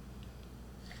production.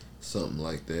 Something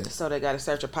like that. So they got to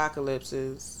search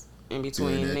apocalypses in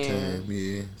between there. Time,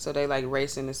 yeah. So they like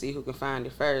racing to see who can find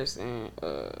it first, and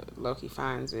Loki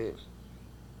finds it.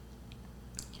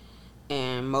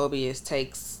 And Mobius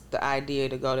takes the idea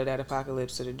to go to that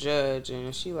apocalypse to the judge,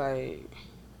 and she like,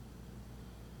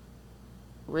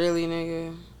 really,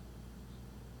 nigga?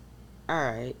 All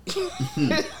right.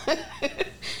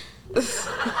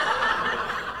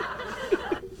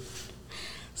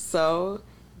 So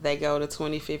they go to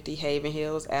 2050 Haven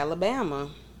Hills,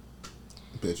 Alabama.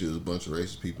 Bet you there's a bunch of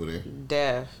racist people there.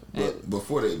 But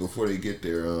before they get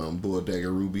there, Bull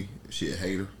Dagger Ruby, she a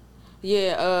hater.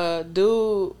 Yeah,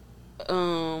 dude.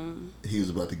 He was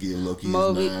about to give Loki his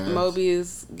knives.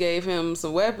 Mobius gave him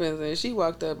some weapons, and she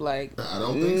walked up like, I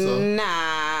don't think so.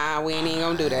 Nah, we ain't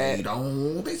gonna do that. I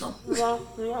don't think so.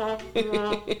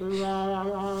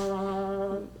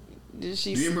 Do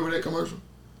you remember that commercial?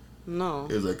 No.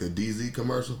 It was like a DZ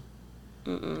commercial.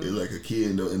 It was like a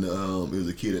kid it was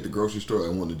a kid at the grocery store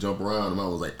and wanted to jump around, and I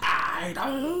was like, I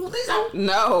don't think so.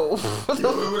 No. You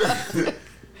remember that?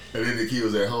 And then the kid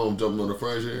was at home jumping on the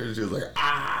furniture, and she was like,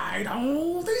 I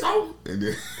don't think so. And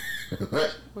then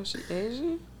was she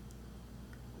Asian?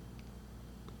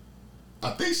 I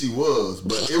think she was,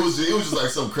 but it was just like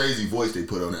some crazy voice they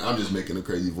put on it. I'm just making a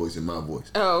crazy voice in my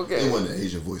voice. Oh, okay. It wasn't an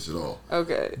Asian voice at all.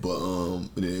 Okay. But then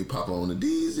they pop on the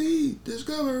DZ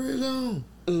Discovery Zone.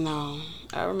 No,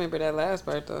 I remember that last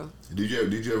part though. Did you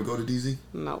ever go to DZ?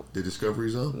 No. The Discovery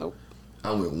Zone? Nope.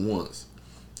 I went once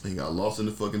and got lost in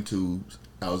the fucking tubes.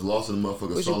 I was lost in the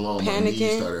motherfucker so long panicking? My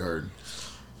knees started hurting.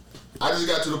 I just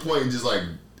got to the point and just like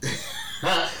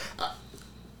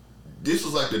this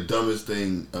was like the dumbest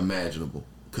thing imaginable.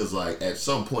 Cause like at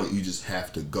some point you just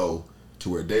have to go to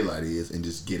where daylight is and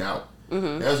just get out.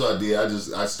 That's what I did.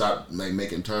 I stopped like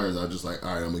making turns. I was just like,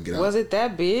 all right, I'm gonna get out. Was it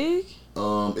that big?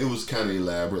 It was kind of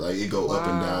elaborate. Like it go up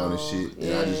and down and shit.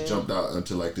 Yeah. And I just jumped out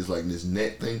into like this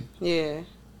net thing. Yeah.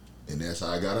 And that's how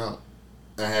I got out.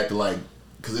 I had to like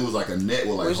because it was like a net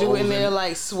with like was holes you in there it.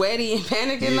 like sweaty and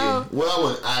panicking Yeah. though?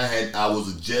 Well, I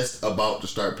was just about to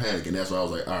start panicking. That's why I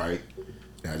was like, all right.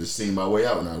 And I just seen my way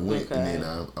out, and I went, Okay. and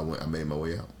then I made my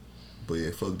way out. But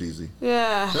yeah, fuck DZ.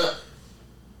 Yeah.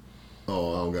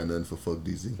 Oh, I don't got nothing for fuck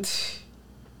DZ.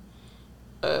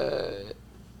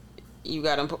 You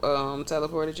got him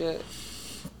teleported yet?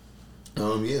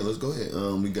 Yeah, let's go ahead.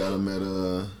 We got him at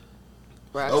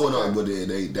Roxy Oh no, Cart. but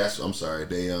I'm sorry.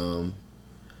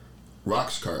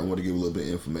 Roxcart. I want to give a little bit of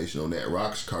information on that.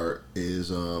 Roxcart is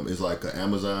like an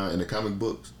Amazon in the comic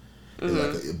books. It's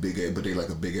like a big, but they like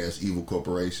a big ass evil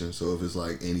corporation. So if it's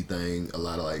like anything, a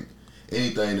lot of like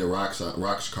anything that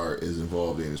Roxcart is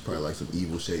involved in is probably like some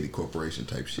evil shady corporation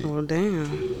type shit. Oh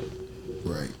damn.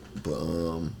 Right, but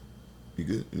you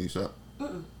good? You need to stop?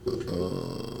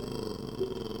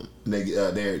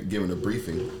 They're giving a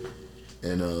briefing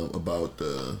and about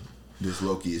this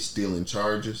Loki is stealing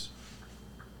charges,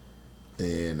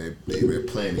 and they're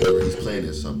planning, or he's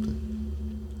planning something,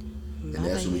 and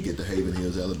that's when we get to Haven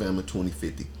Hills, Alabama,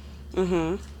 2050.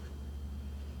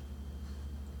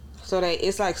 So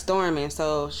it's like storming.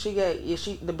 So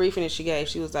the briefing that she gave,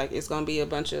 she was like, it's gonna be a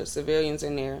bunch of civilians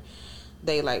in there.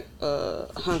 They like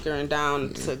hunkering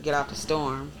down to get out the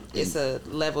storm. It's a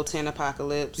level 10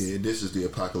 apocalypse. Yeah, this is the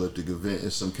apocalyptic event.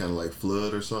 It's some kind of like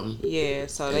flood or something. Yeah,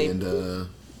 so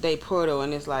they portal,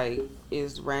 and it's like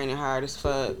it's raining hard as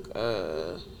fuck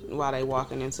while they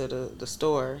walking into the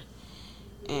store,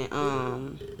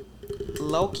 and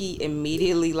Loki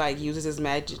immediately like uses his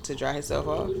magic to dry himself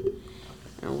off,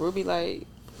 and Ruby like,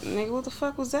 nigga, what the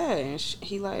fuck was that? And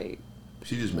he like,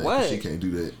 she just mad what? 'cause she can't do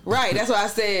that. Right, that's what I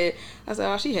said.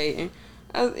 Oh, she hating.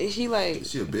 He like,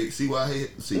 She a big. See why I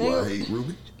hate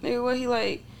Ruby. nigga, what he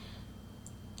like?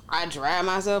 I dry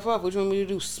myself off. What you want me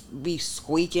to do? Be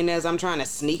squeaking as I'm trying to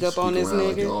sneak up on this Squeak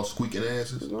around nigga? like all squeaking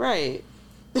asses. Right.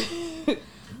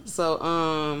 So,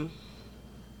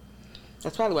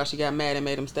 that's probably why she got mad and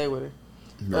made him stay with her.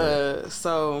 Right.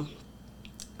 So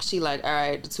she like, all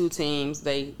right, the two teams,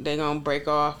 they gonna break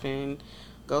off and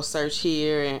go search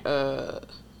here, and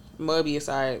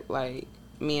Mobius, all right, like,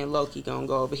 me and Loki gonna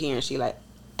go over here, and she like,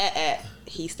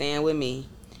 he staying with me.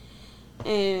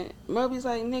 And Mobius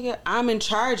like, nigga, I'm in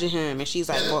charge of him. And she's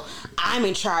like, well, I'm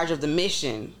in charge of the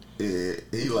mission. Yeah,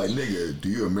 he like, nigga, do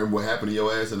you remember what happened to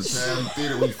your ass in the time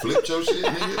theater when you flipped your shit,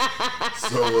 nigga?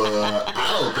 So,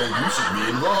 I don't think you should be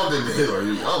involved in this, or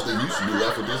I don't think you should be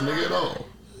left with this nigga at all.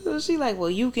 So she like,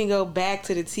 well, you can go back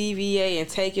to the TVA and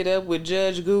take it up with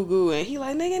Judge Gugu. And he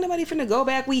like, nigga, ain't nobody finna go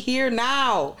back. We here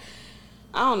now.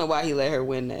 I don't know why he let her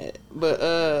win that, but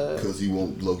Because he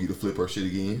want Loki to flip her shit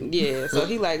again. yeah. So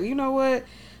he like, you know what?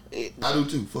 I do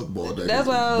too. Fuck ball dagger. That's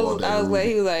why I was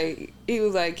like, Ruby. he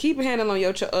was like, keep a handle on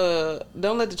your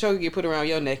don't let the choker get put around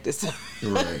your neck this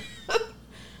time. Right.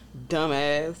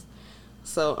 Dumbass.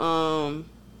 So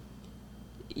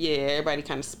yeah, everybody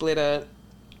kind of split up,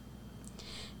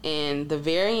 and the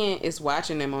variant is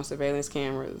watching them on surveillance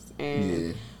cameras, and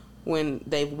Yeah. when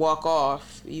they walk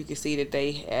off, you can see that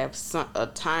they have a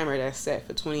timer that's set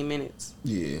for 20 minutes.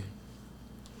 Yeah.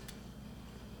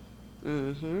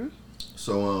 Mm-hmm.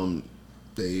 So,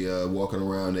 they walking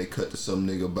around, they cut to some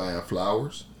nigga buying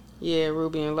flowers. Yeah,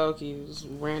 Ruby and Loki, this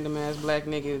random ass black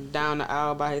nigga down the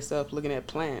aisle by himself looking at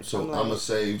plants. So, I'm like, going to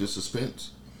save the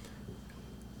suspense.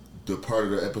 The part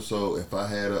of the episode, if I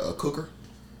had a cooker,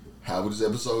 how would this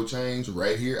episode change?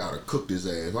 Right here, I would have cooked his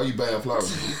ass. Why you buying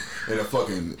flowers in a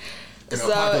fucking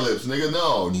apocalypse, nigga?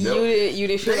 No, you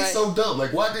didn't feel they like so dumb.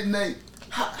 Like, why didn't they?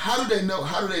 How do they know?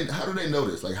 How do they know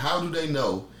this? Like, how do they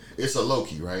know it's a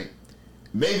Loki, right?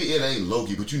 Maybe it ain't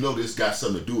Loki, but you know this got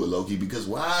something to do with Loki, because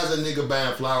why is a nigga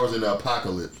buying flowers in the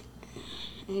apocalypse?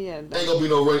 Yeah, Ain't gonna be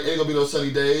no rain, ain't gonna be no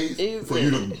sunny days It's for you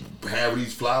to have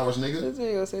these flowers, nigga. This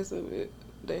nigga gonna say something.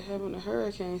 They having a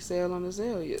hurricane sale on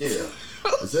azaleas. Yeah,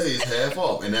 azaleas half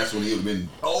off, and that's when he would have been.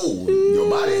 Oh, your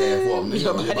body half off, nigga.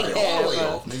 Your Your body body all the way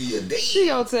half off, nigga. You're dead. She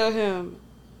gonna tell him.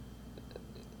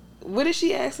 What did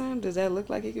she ask him? Does that look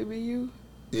like it could be you?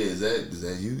 Yeah, is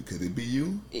that you? Could it be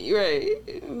you? Right,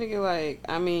 nigga. Like,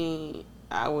 I mean,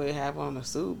 I would have on a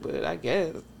suit, but I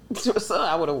guess so.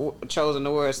 I would have chosen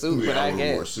to wear a suit, but I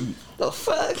guess wore a suit. the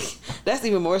fuck. That's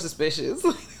even more suspicious.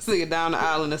 This nigga down the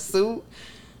aisle in a suit,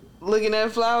 looking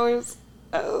at flowers.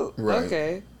 Oh, Right.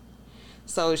 Okay.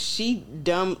 So she's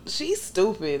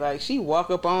stupid. Like, she walk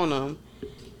up on him,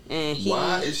 and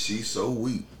Why is she so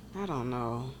weak? I don't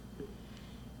know.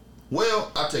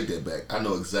 Well, I take that back. I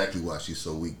know exactly why she's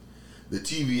so weak. The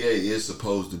TVA is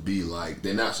supposed to be like,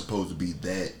 they're not supposed to be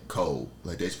that cold.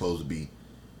 Like, they're supposed to be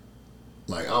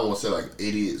Like, I don't want to say like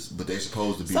idiots, but they're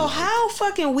supposed to be. So like, how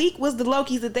fucking weak was the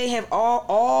Lokis that they have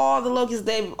all the Lokis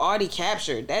they've already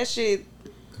captured? That shit.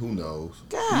 Who knows?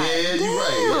 God yeah, damn. you're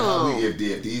right. Yeah, how weak if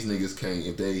these niggas can't,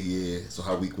 if they, so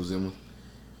how weak was them?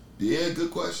 Yeah,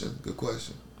 good question. Good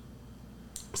question.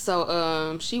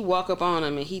 So she walk up on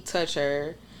him and he touch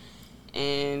her,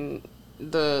 and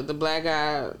the black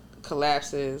guy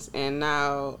collapses, and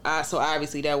now so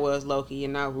obviously that was Loki,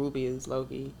 and now Ruby is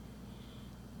Loki.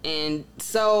 And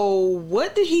so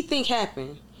what did he think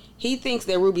happened? He thinks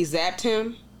that Ruby zapped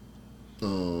him.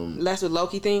 That's what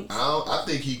Loki thinks. I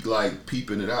think he like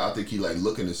peeping it out. I think he like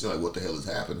looking and seeing like what the hell is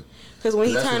happening. Because when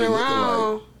he turned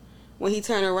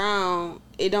around,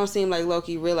 it don't seem like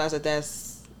Loki realized that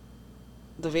that's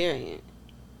the variant.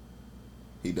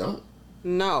 He don't?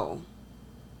 No.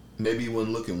 Maybe he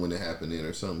wasn't looking when it happened then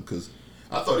or something. Because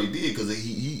I thought he did. Because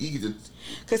he just.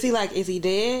 Because he like, is he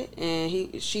dead?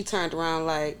 And she turned around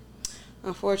like,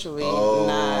 unfortunately, oh,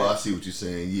 not. I see what you're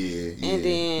saying. Yeah. And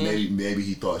then maybe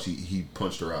he thought he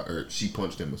punched her out, or she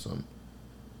punched him or something,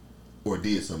 or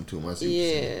did something to him. I see. What you're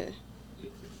saying.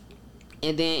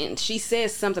 And then she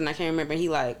says something I can't remember. He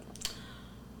like,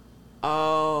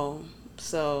 oh,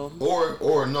 so.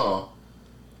 Or no,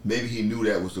 maybe he knew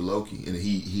that was the Loki, and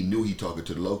he knew he talking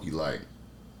to the Loki like.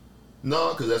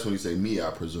 No, because that's when he say me, I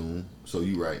presume. So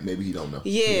you right. Maybe he don't know.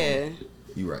 Yeah.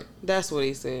 You right. That's what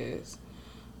he says.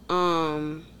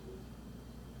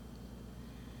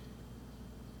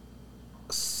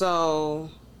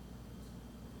 So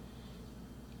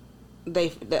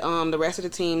the rest of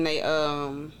the team they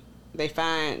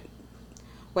find,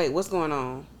 wait, what's going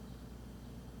on?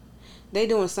 They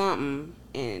doing something,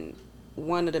 and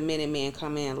one of the Minutemen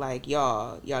come in like,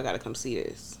 y'all gotta come see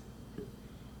this.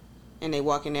 And they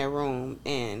walk in that room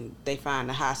and they find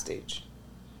the hostage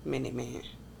Minuteman.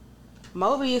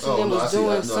 Mobius and them was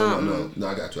doing something. No,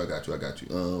 I got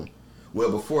you. Well,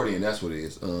 before then, that's what it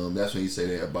is. That's when you say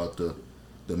that about the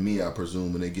me, I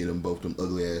presume, when they get them both them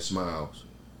ugly ass smiles.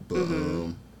 But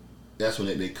that's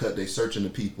when they searching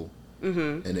the people,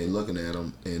 and they looking at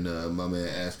them, and my man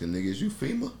asking, niggas, you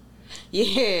FEMA?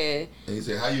 Yeah. And he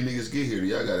said, how you niggas get here?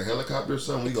 Y'all got a helicopter or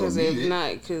something? We gonna need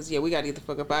it. Because we gotta get the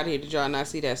fuck up out of here. Did y'all not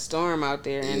see that storm out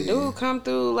there? And dude come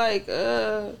through like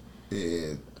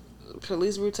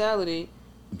police brutality.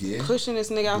 Yeah. Pushing this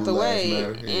nigga out the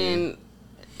way.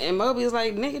 And Moby's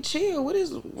like, nigga, chill. What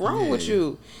is wrong with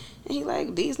you? And he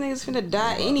like, these niggas finna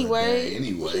die anyway.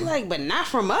 He like, but not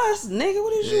from us, nigga.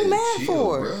 What is you mad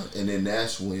for? Bruh. And then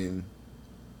that's when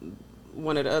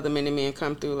one of the other Minutemen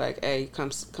come through like, hey,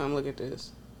 come look at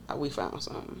this. We found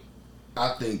something.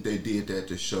 I think they did that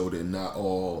to show that not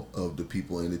all of the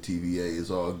people in the TVA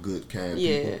is all good, kind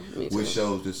people. Me too. Which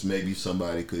shows that maybe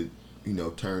somebody could,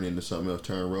 turn into something else,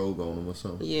 turn rogue on them or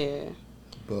something. Yeah.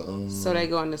 But so they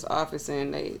go in this office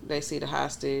and they see the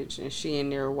hostage, and she in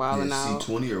there wilding out.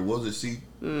 C-20, or was it C?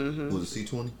 Mm-hmm. Was it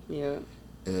C-20? Yeah.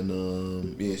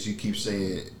 And she keeps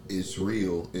saying it's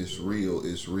real, it's real,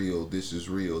 it's real. This is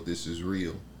real, this is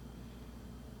real.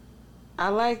 I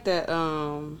like that.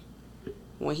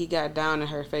 When he got down in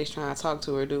her face trying to talk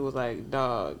to her, dude was like,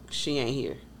 "Dog, she ain't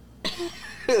here."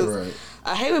 Right.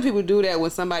 I hate when people do that when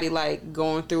somebody like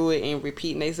going through it and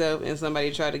repeating themselves, and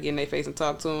somebody try to get in their face and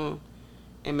talk to them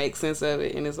and make sense of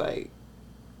it, and it's like,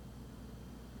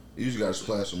 you just gotta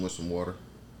splash them with some water.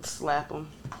 Slap them.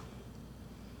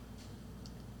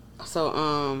 So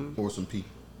or some pee.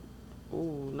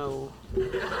 Ooh, no.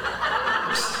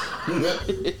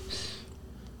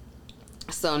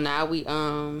 So now we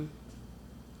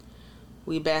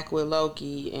back with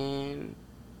Loki, and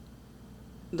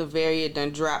the Variant done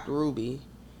dropped Ruby,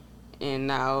 and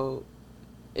now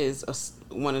is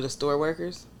one of the store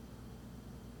workers.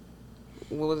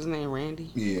 What was his name? Randy?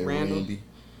 Yeah, Randy.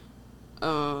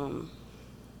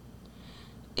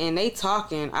 And they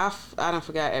talking. I don't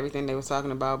forgot everything they was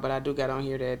talking about, but I do got on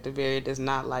here that the Variant does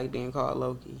not like being called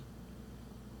Loki.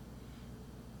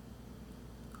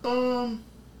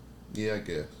 Yeah, I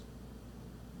guess.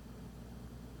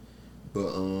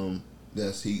 But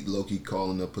that's Loki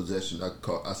calling the possession.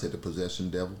 I said the possession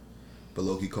devil, but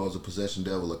Loki calls the possession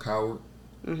devil a coward.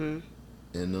 Mm-hmm.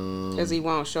 And because he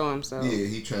won't show himself. Yeah,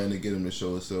 he trying to get him to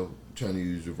show himself, trying to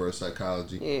use reverse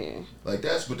psychology. Yeah. Like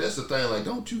but that's the thing. Like,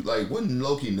 don't you wouldn't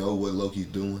Loki know what Loki's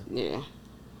doing? Yeah.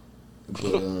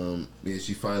 But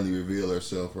she finally revealed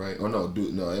herself, right? Or no, it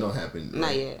don't happen.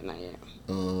 Right? Not yet.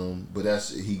 But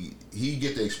that's he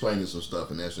get to explain some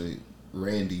stuff, and that's when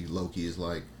Randy Loki is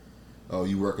like, "Oh,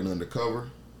 you working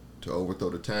undercover to overthrow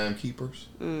the timekeepers?"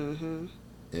 Mm-hmm.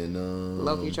 And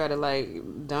Loki tried to like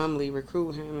dumbly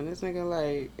recruit him, and this nigga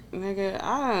like, nigga,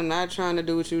 I'm not trying to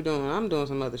do what you doing. I'm doing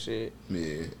some other shit.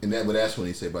 Yeah, and that's when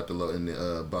he said about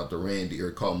the Randy,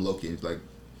 or call him Loki. And he's like,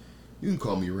 you can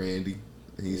call me Randy.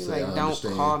 And he said, like, don't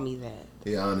call me that.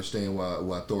 Yeah, I understand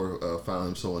why Thor found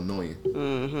him so annoying.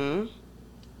 Mm-hmm.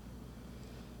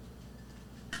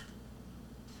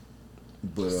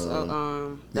 But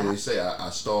they say I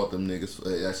stalled them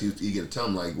niggas. Actually, he get to tell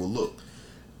him like, well, look,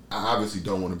 I obviously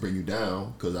don't want to bring you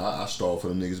down because I stalled for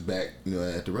them niggas back,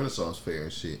 at the Renaissance Fair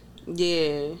and shit.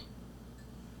 Yeah.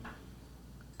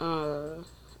 I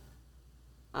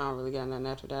don't really got nothing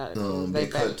after that. They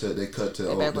cut to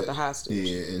they back with the hostage.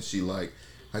 Yeah, and she like,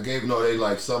 they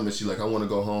like something. And she like, I want to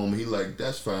go home. He like,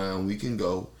 that's fine, we can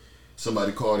go.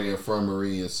 Somebody called the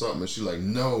infirmary and something. And she like,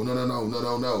 no. And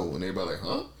everybody like,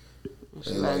 huh?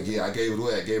 And like, yeah, I gave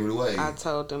it away. I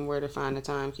told them where to find the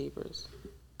timekeepers.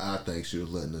 I think she was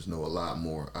letting us know a lot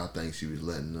more. I think she was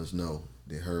letting us know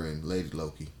that her and Lady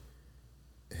Loki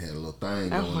had a little thing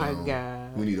going on. Oh my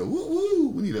god. We need a woo.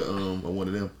 We need a one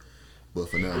of them. But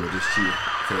for now, we're just chill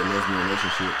for a lesbian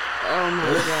relationship. Oh my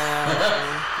god.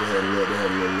 They had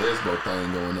a little lesbo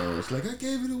thing going on. It's like, I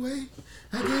gave it away.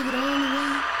 I gave it all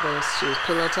away. But she was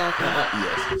pillow talking.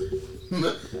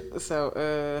 Yes.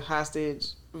 So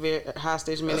hostage Minuteman. That's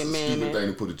a stupid thing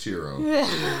to put a cheer on.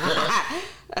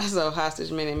 So hostage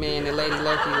Minuteman and Lady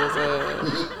Loki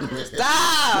was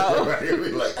stop.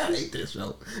 Like, I hate this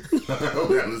show. I don't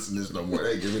gotta listen to this no more.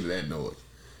 They give me that noise.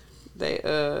 They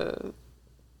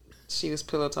she was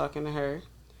pillow talking to her.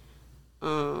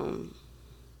 Yeah,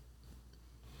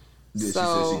 she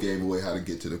said she gave away how to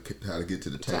get to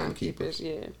the timekeepers.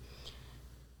 Yeah.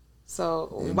 So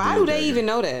why do they even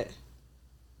know that?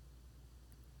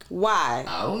 Why?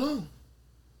 I don't know.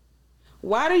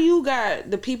 Why do you got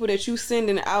the people that you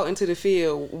sending out into the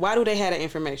field? Why do they have that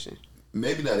information?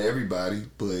 Maybe not everybody,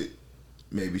 but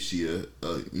maybe she,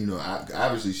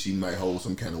 obviously she might hold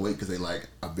some kind of weight because they like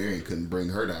a variant couldn't bring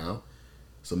her down.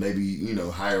 So maybe,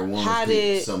 higher ones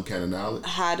get some kind of knowledge.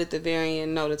 How did the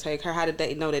variant know to take her? How did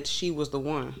they know that she was the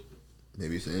one?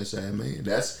 Maybe it's an inside man.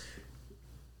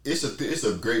 It's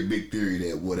a great big theory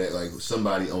that like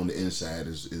somebody on the inside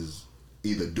is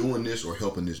either doing this or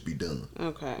helping this be done.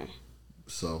 Okay.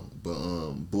 So,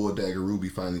 but Bull Dagger Ruby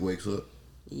finally wakes up.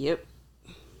 Yep.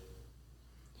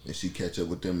 And she catch up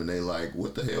with them, and they like,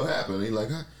 what the hell happened? And he like,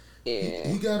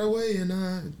 he got away,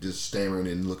 and just stammering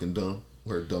and looking dumb.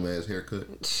 Her dumb ass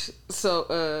haircut.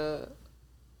 So,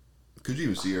 could you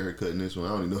even see her haircut in this one? I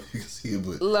don't even know if you can see it,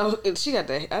 but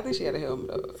I think she got a helmet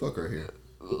on. Fuck her hair.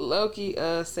 Loki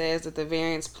says that the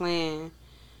variant's plan,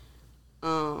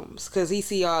 because he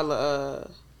see all the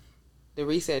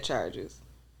reset charges,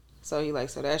 so he like,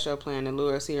 so that's your plan to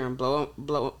lure us here and blow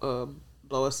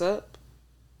us up,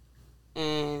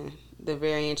 and the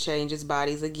variant changes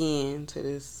bodies again to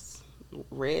this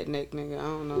redneck nigga. I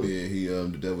don't know. Yeah, he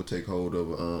the devil take hold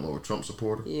of a Trump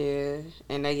supporter. Yeah,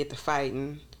 and they get to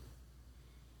fighting,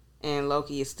 and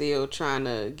Loki is still trying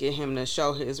to get him to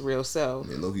show his real self.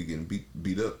 And Loki getting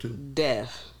beat up too.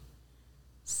 Death.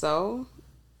 So,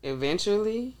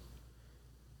 eventually,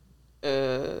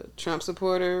 Trump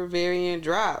supporter variant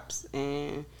drops,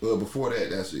 and well, before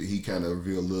that, he kind of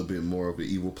revealed a little bit more of the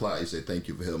evil plot. He said, "Thank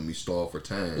you for helping me stall for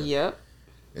time." Yep.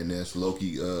 And that's Loki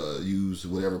used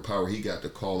whatever power he got to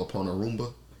call upon a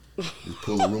Roomba. Just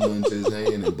pull a Roomba into his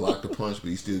hand and block the punch, but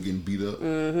he's still getting beat up.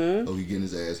 Mm-hmm. Loki getting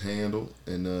his ass handled,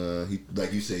 and he,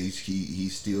 like you say,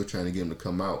 he's still trying to get him to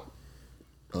come out.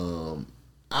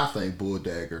 I think Bull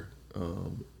Dagger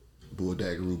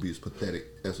Ruby is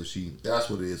pathetic. That's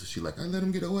what it is. She like, I let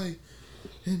him get away,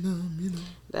 and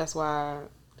That's why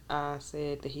I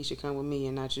said that he should come with me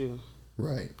and not you.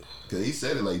 Right, because he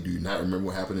said it like, do you not remember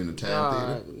what happened in the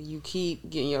time theater? You keep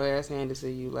getting your ass handed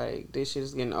to you. Like, this shit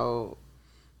is getting old.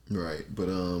 Right, but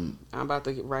I'm about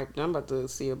to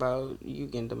see about you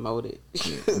getting demoted.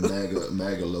 Yeah,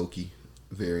 MAGA Loki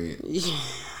variant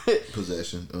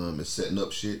possession is setting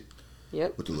up shit.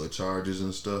 Yep. With the little charges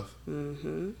and stuff.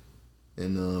 Mm-hmm.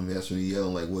 And that's when he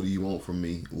yelling like, "What do you want from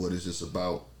me? What is this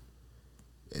about?"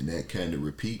 And that kind of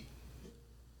repeat.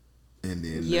 And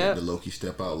then the Loki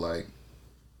step out like,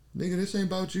 "Nigga, this ain't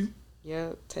about you."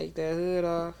 Yep. Take that hood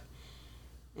off,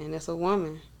 and it's a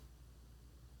woman.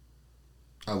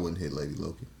 I wouldn't hit Lady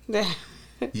Loki.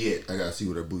 Yet I gotta see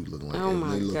what her booty looking like. Oh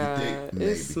my Lady god, Loki thick,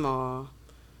 maybe. It's small.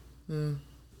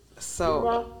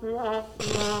 So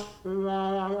Lady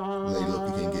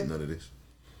Loki can't get none of this.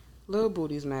 Little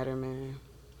booties matter, man.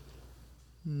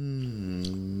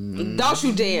 Don't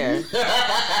you dare!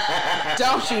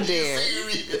 Don't you dare!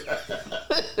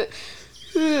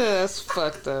 That's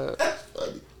fucked up.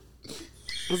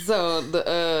 So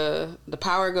the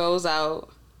power goes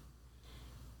out,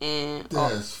 and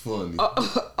that's funny.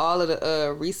 All of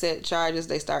the reset charges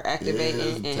they start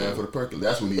activating. Yeah, it's time for the percolate.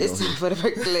 That's when it's time for the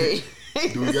percolate.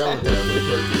 Do we got one time for the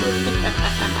percolate?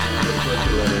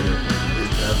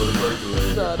 It's time for the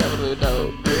percolate. No, that would have been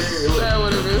dope. Yeah, that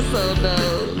would have been so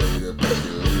dope.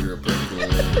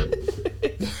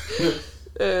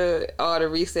 All the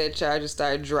reset charges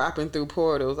started dropping through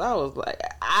portals. I was like,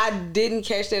 I didn't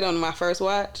catch that on my first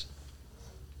watch.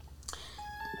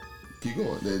 Keep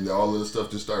going. Then all of the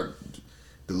stuff just start,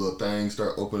 the little things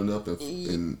start opening up,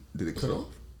 and did it cut off?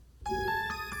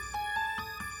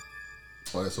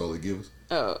 Oh, that's all it gives.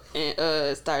 Oh,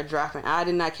 and start dropping. I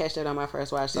did not catch that on my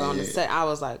first watch. So on the set, I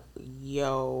was like,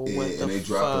 "Yo, what the fuck?" And they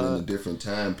drop it in the different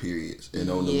time periods, and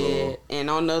on the little, and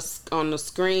on the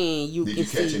screen you did can you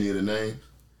catch see any of the names?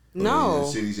 No.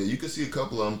 The cities, you can see a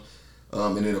couple of them,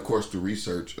 and then of course the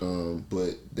research.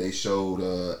 But they showed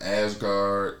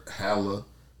Asgard, Hala,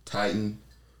 Titan,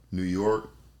 New York,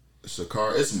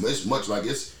 Sakaar. It's much like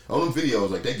it's on them videos.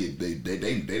 Like they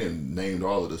didn't named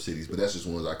all of the cities, but that's just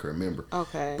ones I can remember.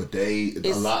 Okay. But a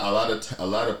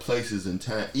lot of places in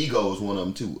time. Ego is one of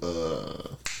them too.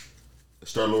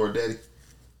 Star-Lord Daddy.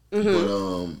 But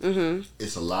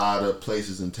it's a lot of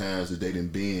places and times that they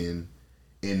didn't been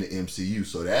in the MCU.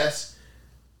 So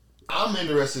I'm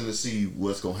interested to see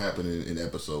what's gonna happen in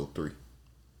episode 3.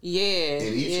 Yeah.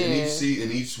 In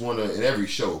each one in every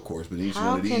show, of course, but in each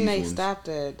one of these. How can they stop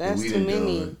that? That's too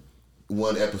many.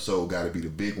 One episode got to be the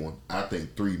big one. I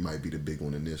think 3 might be the big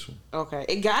one in this one. Okay,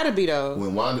 it got to be though.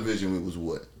 When WandaVision, it was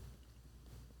what?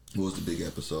 What was the big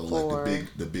episode? 4. Like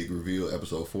the big reveal,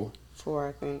 episode 4. 4,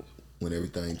 I think. When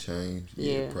everything changed.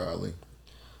 Yeah, probably.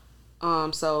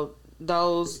 So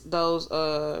those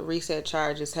reset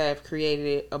charges have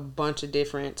created a bunch of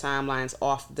different timelines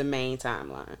off the main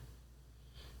timeline.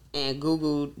 And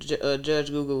Judge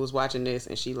Google was watching this,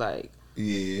 and she like,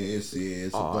 it's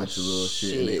a bunch of little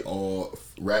shit. And they all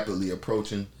rapidly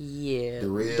approaching. The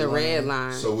red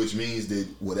line. So which means that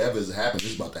whatever's happened,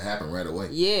 it's about to happen right away.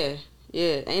 Yeah.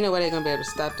 Ain't no way they're gonna be able to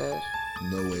stop that.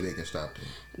 No way they can stop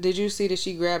that. Did you see that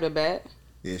she grabbed a bat?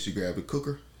 Yeah, she grabbed a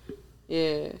cooker.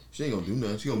 Yeah. She ain't gonna do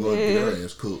nothing. She gonna go and get her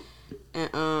ass cooked.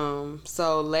 And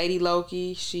so Lady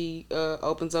Loki, she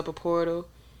opens up a portal,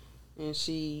 and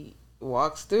she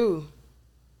walks through,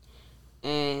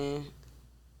 and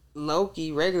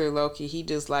regular Loki, he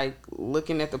just like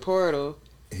looking at the portal.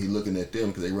 He looking at them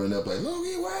because they run up like,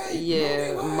 Loki, wait.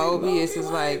 Yeah, Mobius is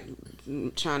like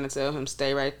trying to tell him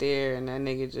stay right there, and that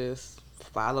nigga just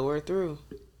follow her through.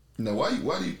 Now, why do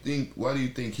you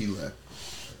think he left?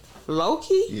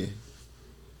 Loki? Yeah.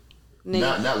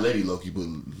 Nigga, not Lady Loki, but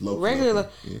Loki. Regular Loki.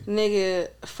 Yeah. Nigga,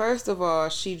 first of all,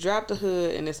 she dropped the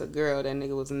hood and it's a girl. That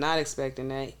nigga was not expecting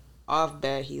that. Off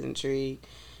bat, he's intrigued.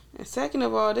 And second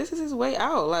of all, this is his way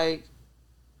out. Like,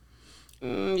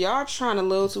 y'all trying a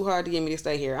little too hard to get me to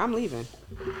stay here. I'm leaving.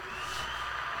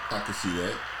 I can see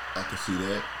that.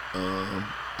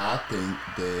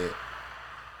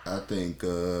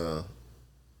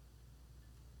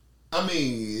 I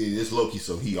mean, it's Loki,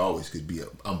 so he always could be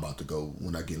I'm about to go,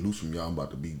 when I get loose from y'all, I'm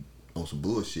about to be on some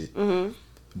bullshit. Mm-hmm.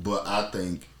 But I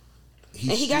think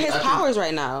he got his powers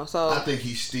right now, so I think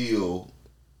he's still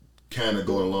kind of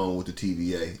going along with the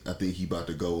TVA. I think he about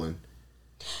to go and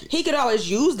he could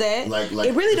always use that. Like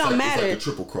it really don't matter. It's like a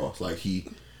triple cross. Like he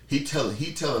telling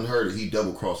her that he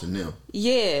double crossing them.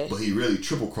 Yeah. But he really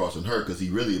triple crossing her because he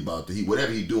really about to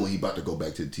whatever he doing, he about to go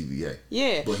back to the TVA.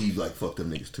 Yeah. But he like fuck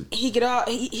them niggas too. He could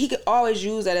always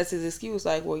use that as his excuse.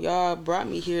 Like, well, y'all brought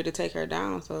me here to take her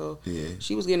down, so yeah,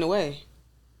 she was getting away.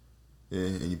 Yeah,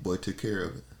 and your boy took care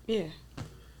of it. Yeah.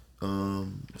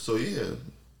 So yeah.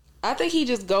 I think he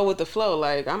just go with the flow.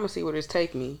 Like, I'm gonna see where this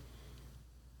take me,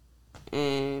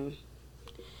 and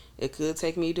it could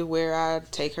take me to where I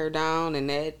take her down, and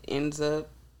that ends up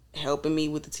helping me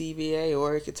with the TVA,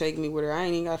 or it could take me where I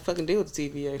ain't even got to fucking deal with the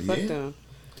TVA. Fuck them.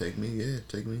 Take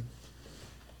me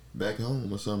back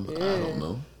home or something. Yeah. I don't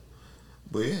know.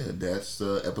 But yeah, that's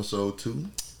episode 2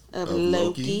 of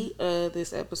Loki.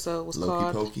 This episode was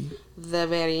called Pokey. The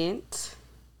Variant.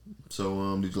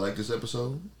 So, did you like this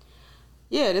episode?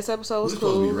 Yeah, this episode was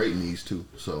cool. We're supposed to be rating these too,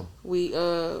 so we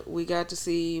got to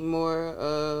see more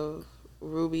of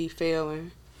Ruby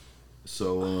failing.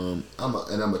 So I'm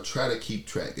gonna try to keep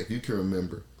track, if you can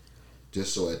remember,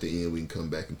 just so at the end we can come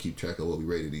back and keep track of what we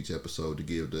rated each episode to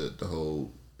give the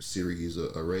whole series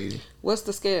a rating. What's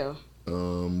the scale?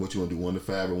 What you want to do, 1 to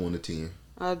 5 or 1 to 10?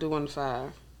 I'll do 1 to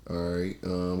 5. All right.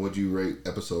 What do you rate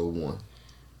episode 1?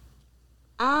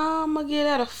 I'm gonna get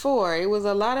at a 4. It was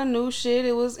a lot of new shit.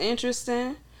 It was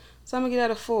interesting, so I'm gonna get at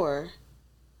a 4.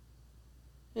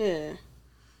 Yeah.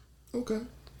 Okay.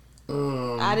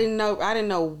 I didn't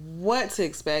know what to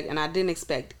expect, and I didn't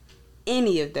expect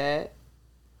any of that.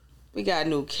 We got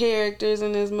new characters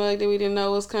in this mug that we didn't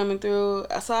know was coming through.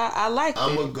 So I liked it.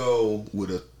 I'm going to go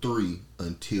with a 3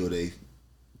 until they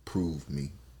prove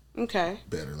me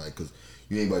better. Like, because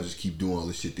you ain't about to just keep doing all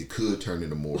this shit that could turn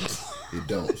into more. It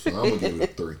don't. So I'm going to give it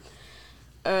a 3.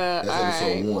 That's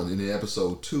episode 1. And then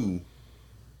episode 2,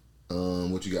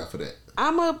 what you got for that?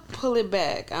 I'm going to pull it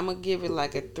back. I'm going to give it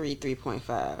like a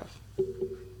 3.5.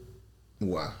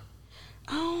 Why?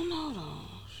 I don't know, though.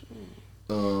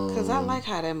 Because I like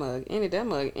how that mug ended. That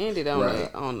mug ended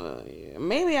on the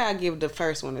maybe I'll give the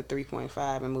first one a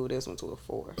 3.5 and move this one to a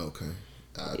 4. Okay.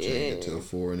 I'll change it to a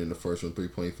 4 and then the first one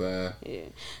 3.5. Yeah.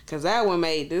 Because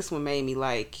this one made me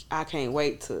like, I can't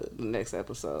wait to the next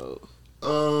episode.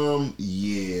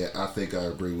 Yeah, I think I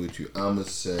agree with you. I'm going to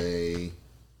say,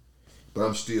 but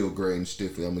I'm still grading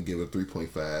stiffly. I'm going to give it a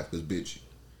 3.5 because, bitch,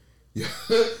 you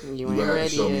ain't ready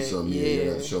to show yet. me something. Yeah,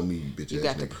 you got to show me, bitch. You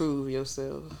got to prove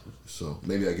yourself. So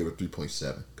maybe I give it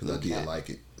 3.7 because I did like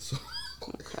it. So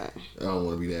okay. I don't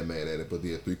want to be that mad at it, but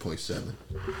yeah, 3.7.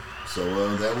 So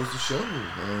that was the show.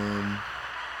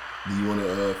 Do you want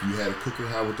to? If you had a cooker,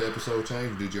 how would the episode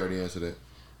change? Or did you already answer that?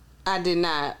 I did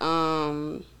not.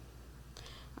 I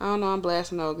don't know. I'm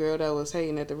blasting old girl that was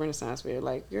hating at the Renaissance Fair.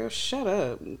 Like, girl, shut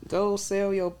up. Go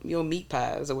sell your meat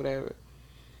pies or whatever.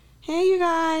 Hey, you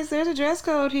guys, there's a dress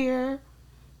code here.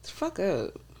 Fuck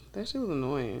up. That shit was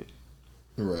annoying.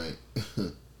 Right.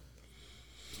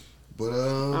 But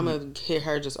I'm gonna hit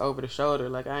her just over the shoulder.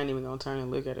 Like, I ain't even gonna turn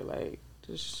and look at her. Like,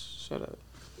 just shut up.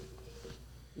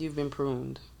 You've been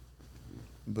pruned.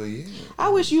 But yeah. I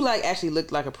wish you like actually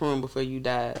looked like a prune before you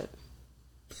died.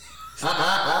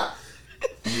 Yeah.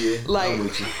 Like, I'm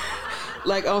with you.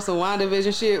 Like on some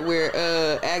WandaVision shit where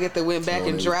Agatha went back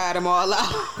and dried them all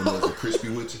out. And there's a crispy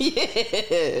with you?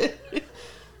 Yeah.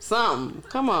 Something.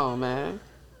 Come on, man.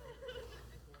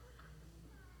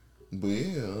 But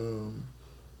yeah,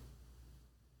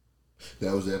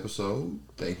 that was the episode.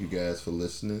 Thank you guys for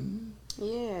listening.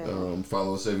 Yeah.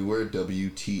 Follow us everywhere,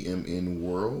 WTMN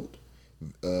World.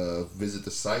 Visit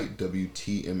the site,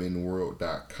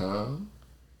 WTMNworld.com.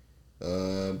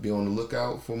 Be on the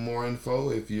lookout for more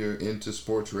info. If you're into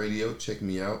sports radio, check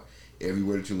me out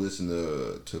everywhere that you listen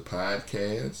to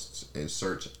podcasts and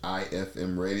search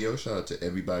IFM Radio. Shout out to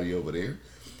everybody over there.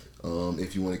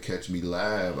 If you want to catch me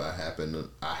live, I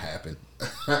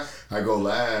go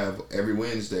live every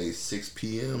Wednesday, 6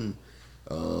 p.m.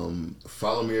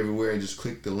 Follow me everywhere and just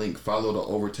click the link. Follow the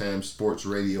Overtime Sports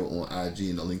Radio on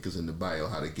IG, and the link is in the bio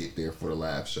how to get there for the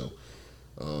live show.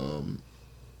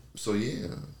 So yeah,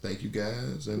 thank you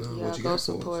guys, and what you got for us?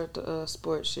 Go support the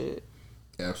sports shit.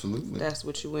 Absolutely, that's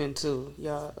what you into,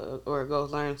 y'all, or go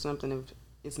learn something if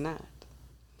it's not.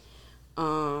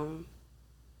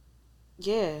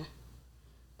 Yeah,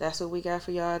 that's what we got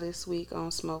for y'all this week on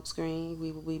Smokescreen.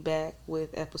 We will be back with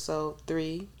episode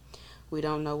 3. We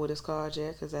don't know what it's called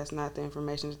yet because that's not the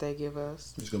information that they give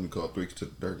us. It's gonna be called 3 to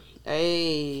the Dirt.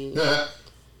 Hey.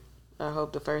 I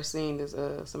hope the first scene is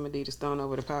some Adidas thrown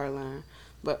over the power line.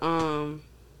 But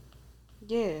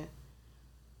yeah,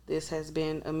 this has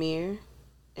been Amir,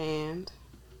 and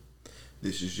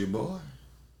this is your boy.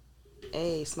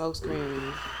 Hey,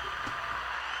 Smokescreen.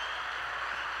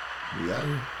 We out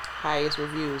here. Highest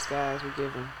reviews, guys. We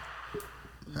give them.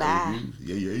 Bye.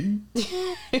 Yeah.